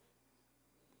world.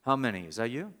 How many? Is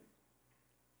that you?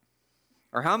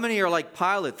 Or how many are like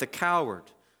Pilate, the coward?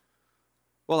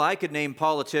 Well, I could name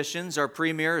politicians. Our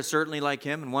premier is certainly like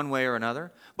him in one way or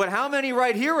another. But how many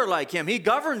right here are like him? He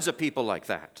governs a people like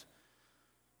that.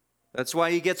 That's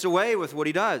why he gets away with what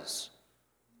he does.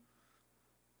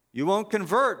 You won't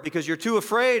convert because you're too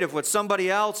afraid of what somebody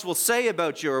else will say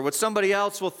about you or what somebody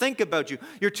else will think about you.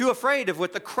 You're too afraid of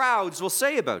what the crowds will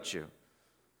say about you.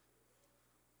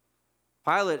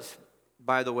 Pilate,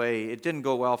 by the way, it didn't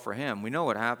go well for him. We know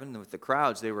what happened with the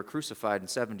crowds. They were crucified in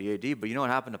 70 AD, but you know what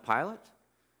happened to Pilate?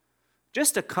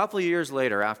 Just a couple of years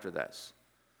later after this,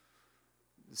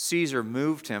 Caesar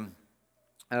moved him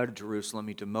out of Jerusalem.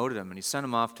 He demoted him, and he sent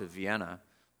him off to Vienna,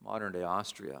 modern-day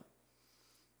Austria.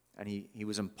 And he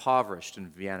was impoverished in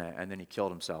Vienna, and then he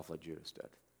killed himself like Judas did.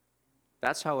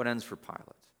 That's how it ends for Pilate.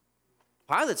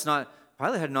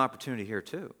 Pilate had an opportunity here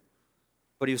too,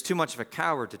 but he was too much of a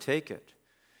coward to take it.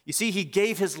 You see, he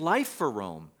gave his life for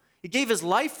Rome. He gave his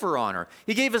life for honor.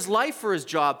 He gave his life for his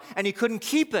job, and he couldn't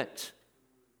keep it.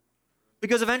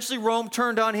 Because eventually Rome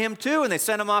turned on him too, and they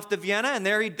sent him off to Vienna, and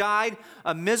there he died,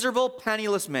 a miserable,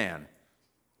 penniless man.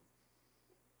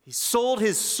 He sold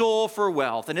his soul for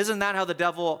wealth. And isn't that how the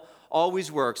devil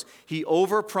always works? He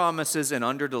overpromises and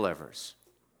underdelivers.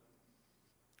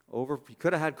 He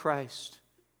could have had Christ.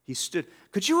 He stood.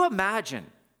 Could you imagine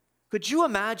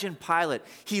Pilate?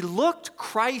 He looked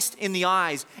Christ in the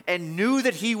eyes and knew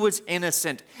that he was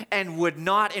innocent and would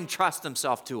not entrust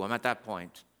himself to him at that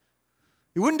point.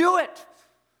 He wouldn't do it.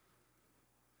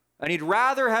 And he'd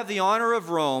rather have the honor of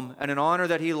Rome and an honor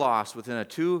that he lost within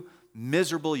 2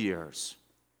 miserable years,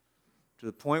 to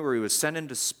the point where he was sent in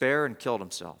despair and killed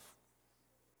himself.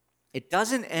 It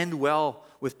doesn't end well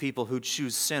with people who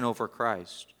choose sin over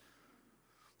Christ.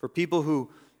 For people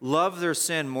who love their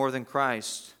sin more than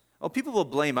Christ, people will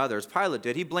blame others. Pilate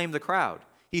did. He blamed the crowd.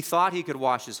 He thought he could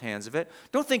wash his hands of it.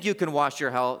 Don't think you can wash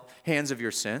your hands of your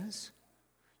sins.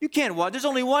 You can't wash. There's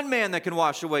only one man that can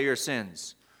wash away your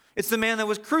sins. It's the man that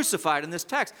was crucified in this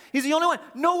text. He's the only one.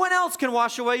 No one else can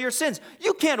wash away your sins.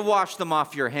 You can't wash them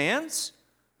off your hands.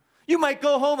 You might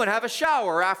go home and have a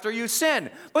shower after you sin,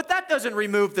 but that doesn't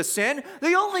remove the sin.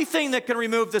 The only thing that can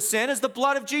remove the sin is the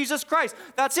blood of Jesus Christ.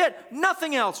 That's it.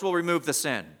 Nothing else will remove the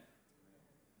sin.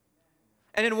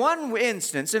 And in one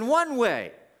instance, in one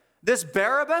way, this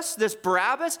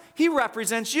Barabbas, he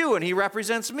represents you and he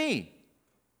represents me.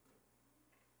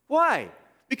 Why?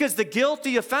 Because the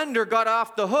guilty offender got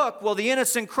off the hook while the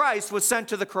innocent Christ was sent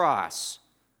to the cross.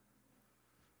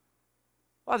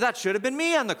 Well, that should have been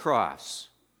me on the cross.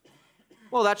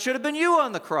 Well, that should have been you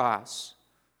on the cross.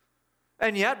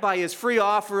 And yet, by his free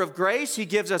offer of grace, he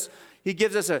gives us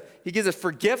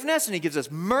forgiveness, and he gives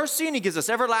us mercy, and he gives us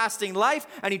everlasting life,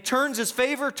 and he turns his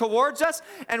favor towards us,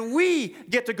 and we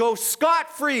get to go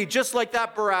scot-free, just like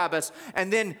that Barabbas.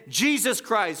 And then Jesus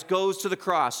Christ goes to the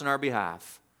cross on our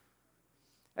behalf.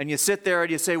 And you sit there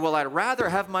and you say, well, I'd rather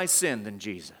have my sin than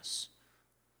Jesus.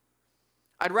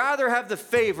 I'd rather have the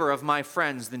favor of my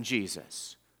friends than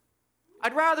Jesus.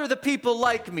 I'd rather the people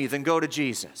like me than go to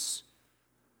Jesus.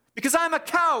 Because I'm a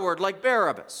coward like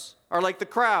Barabbas, or like the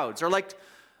crowds, or like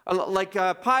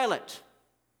Pilate.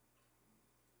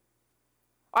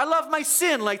 I love my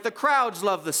sin like the crowds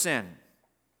love the sin.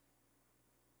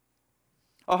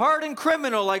 A hardened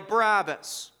criminal like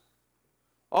Barabbas.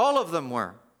 All of them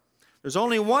were. There's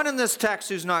only one in this text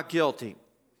who's not guilty.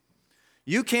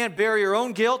 You can't bear your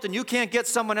own guilt, and you can't get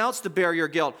someone else to bear your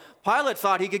guilt. Pilate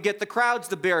thought he could get the crowds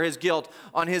to bear his guilt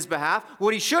on his behalf.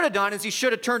 What he should have done is he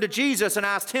should have turned to Jesus and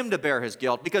asked him to bear his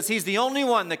guilt, because he's the only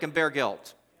one that can bear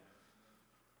guilt.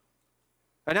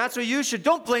 And that's what you should.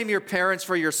 Don't blame your parents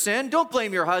for your sin. Don't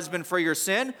blame your husband for your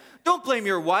sin. Don't blame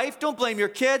your wife. Don't blame your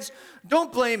kids.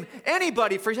 Don't blame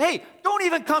anybody for, hey, don't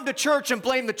even come to church and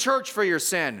blame the church for your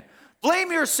sin.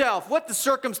 Blame yourself. What the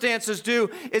circumstances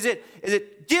do is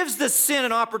it gives the sin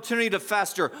an opportunity to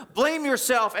fester. Blame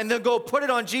yourself and then go put it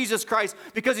on Jesus Christ,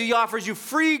 because he offers you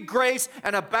free grace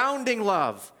and abounding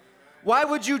love. Why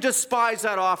would you despise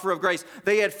that offer of grace?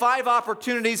 They had 5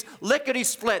 opportunities,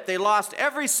 lickety-split. They lost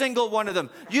every single one of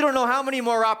them. You don't know how many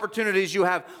more opportunities you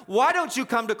have. Why don't you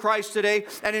come to Christ today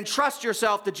and entrust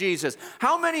yourself to Jesus?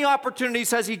 How many opportunities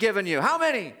has he given you? How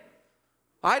many?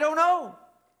 I don't know.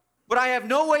 but I have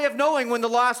no way of knowing when the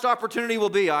last opportunity will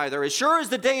be either. As sure as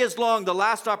the day is long, the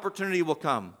last opportunity will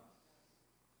come.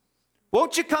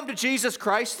 Won't you come to Jesus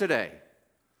Christ today?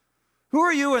 Who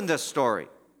are you in this story?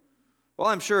 Well,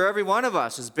 I'm sure every one of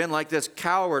us has been like this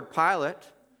coward Pilate.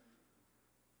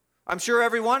 I'm sure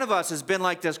every one of us has been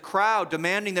like this crowd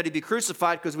demanding that he be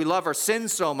crucified because we love our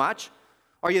sins so much.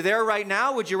 Are you there right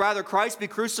now? Would you rather Christ be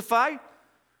crucified?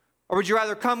 Or would you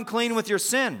rather come clean with your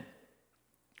sin?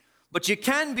 But you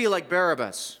can be like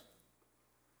Barabbas.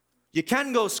 You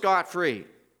can go scot-free.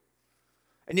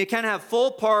 And you can have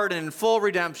full pardon and full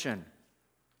redemption.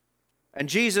 And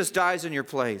Jesus dies in your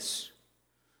place.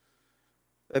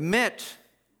 Admit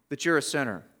that you're a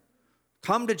sinner.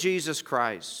 Come to Jesus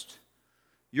Christ.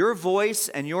 Your voice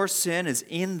and your sin is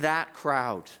in that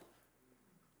crowd,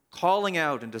 calling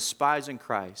out and despising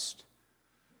Christ.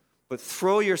 But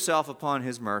throw yourself upon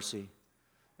his mercy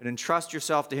and entrust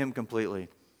yourself to him completely,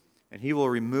 and he will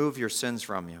remove your sins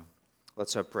from you.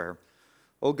 Let's have prayer.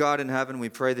 Oh God in heaven, we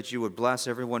pray that you would bless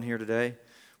everyone here today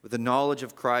with the knowledge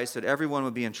of Christ, that everyone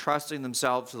would be entrusting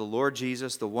themselves to the Lord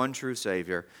Jesus, the one true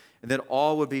Savior, and that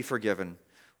all would be forgiven.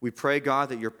 We pray, God,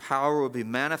 that your power would be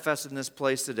manifested in this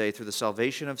place today through the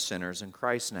salvation of sinners. In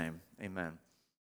Christ's name, amen.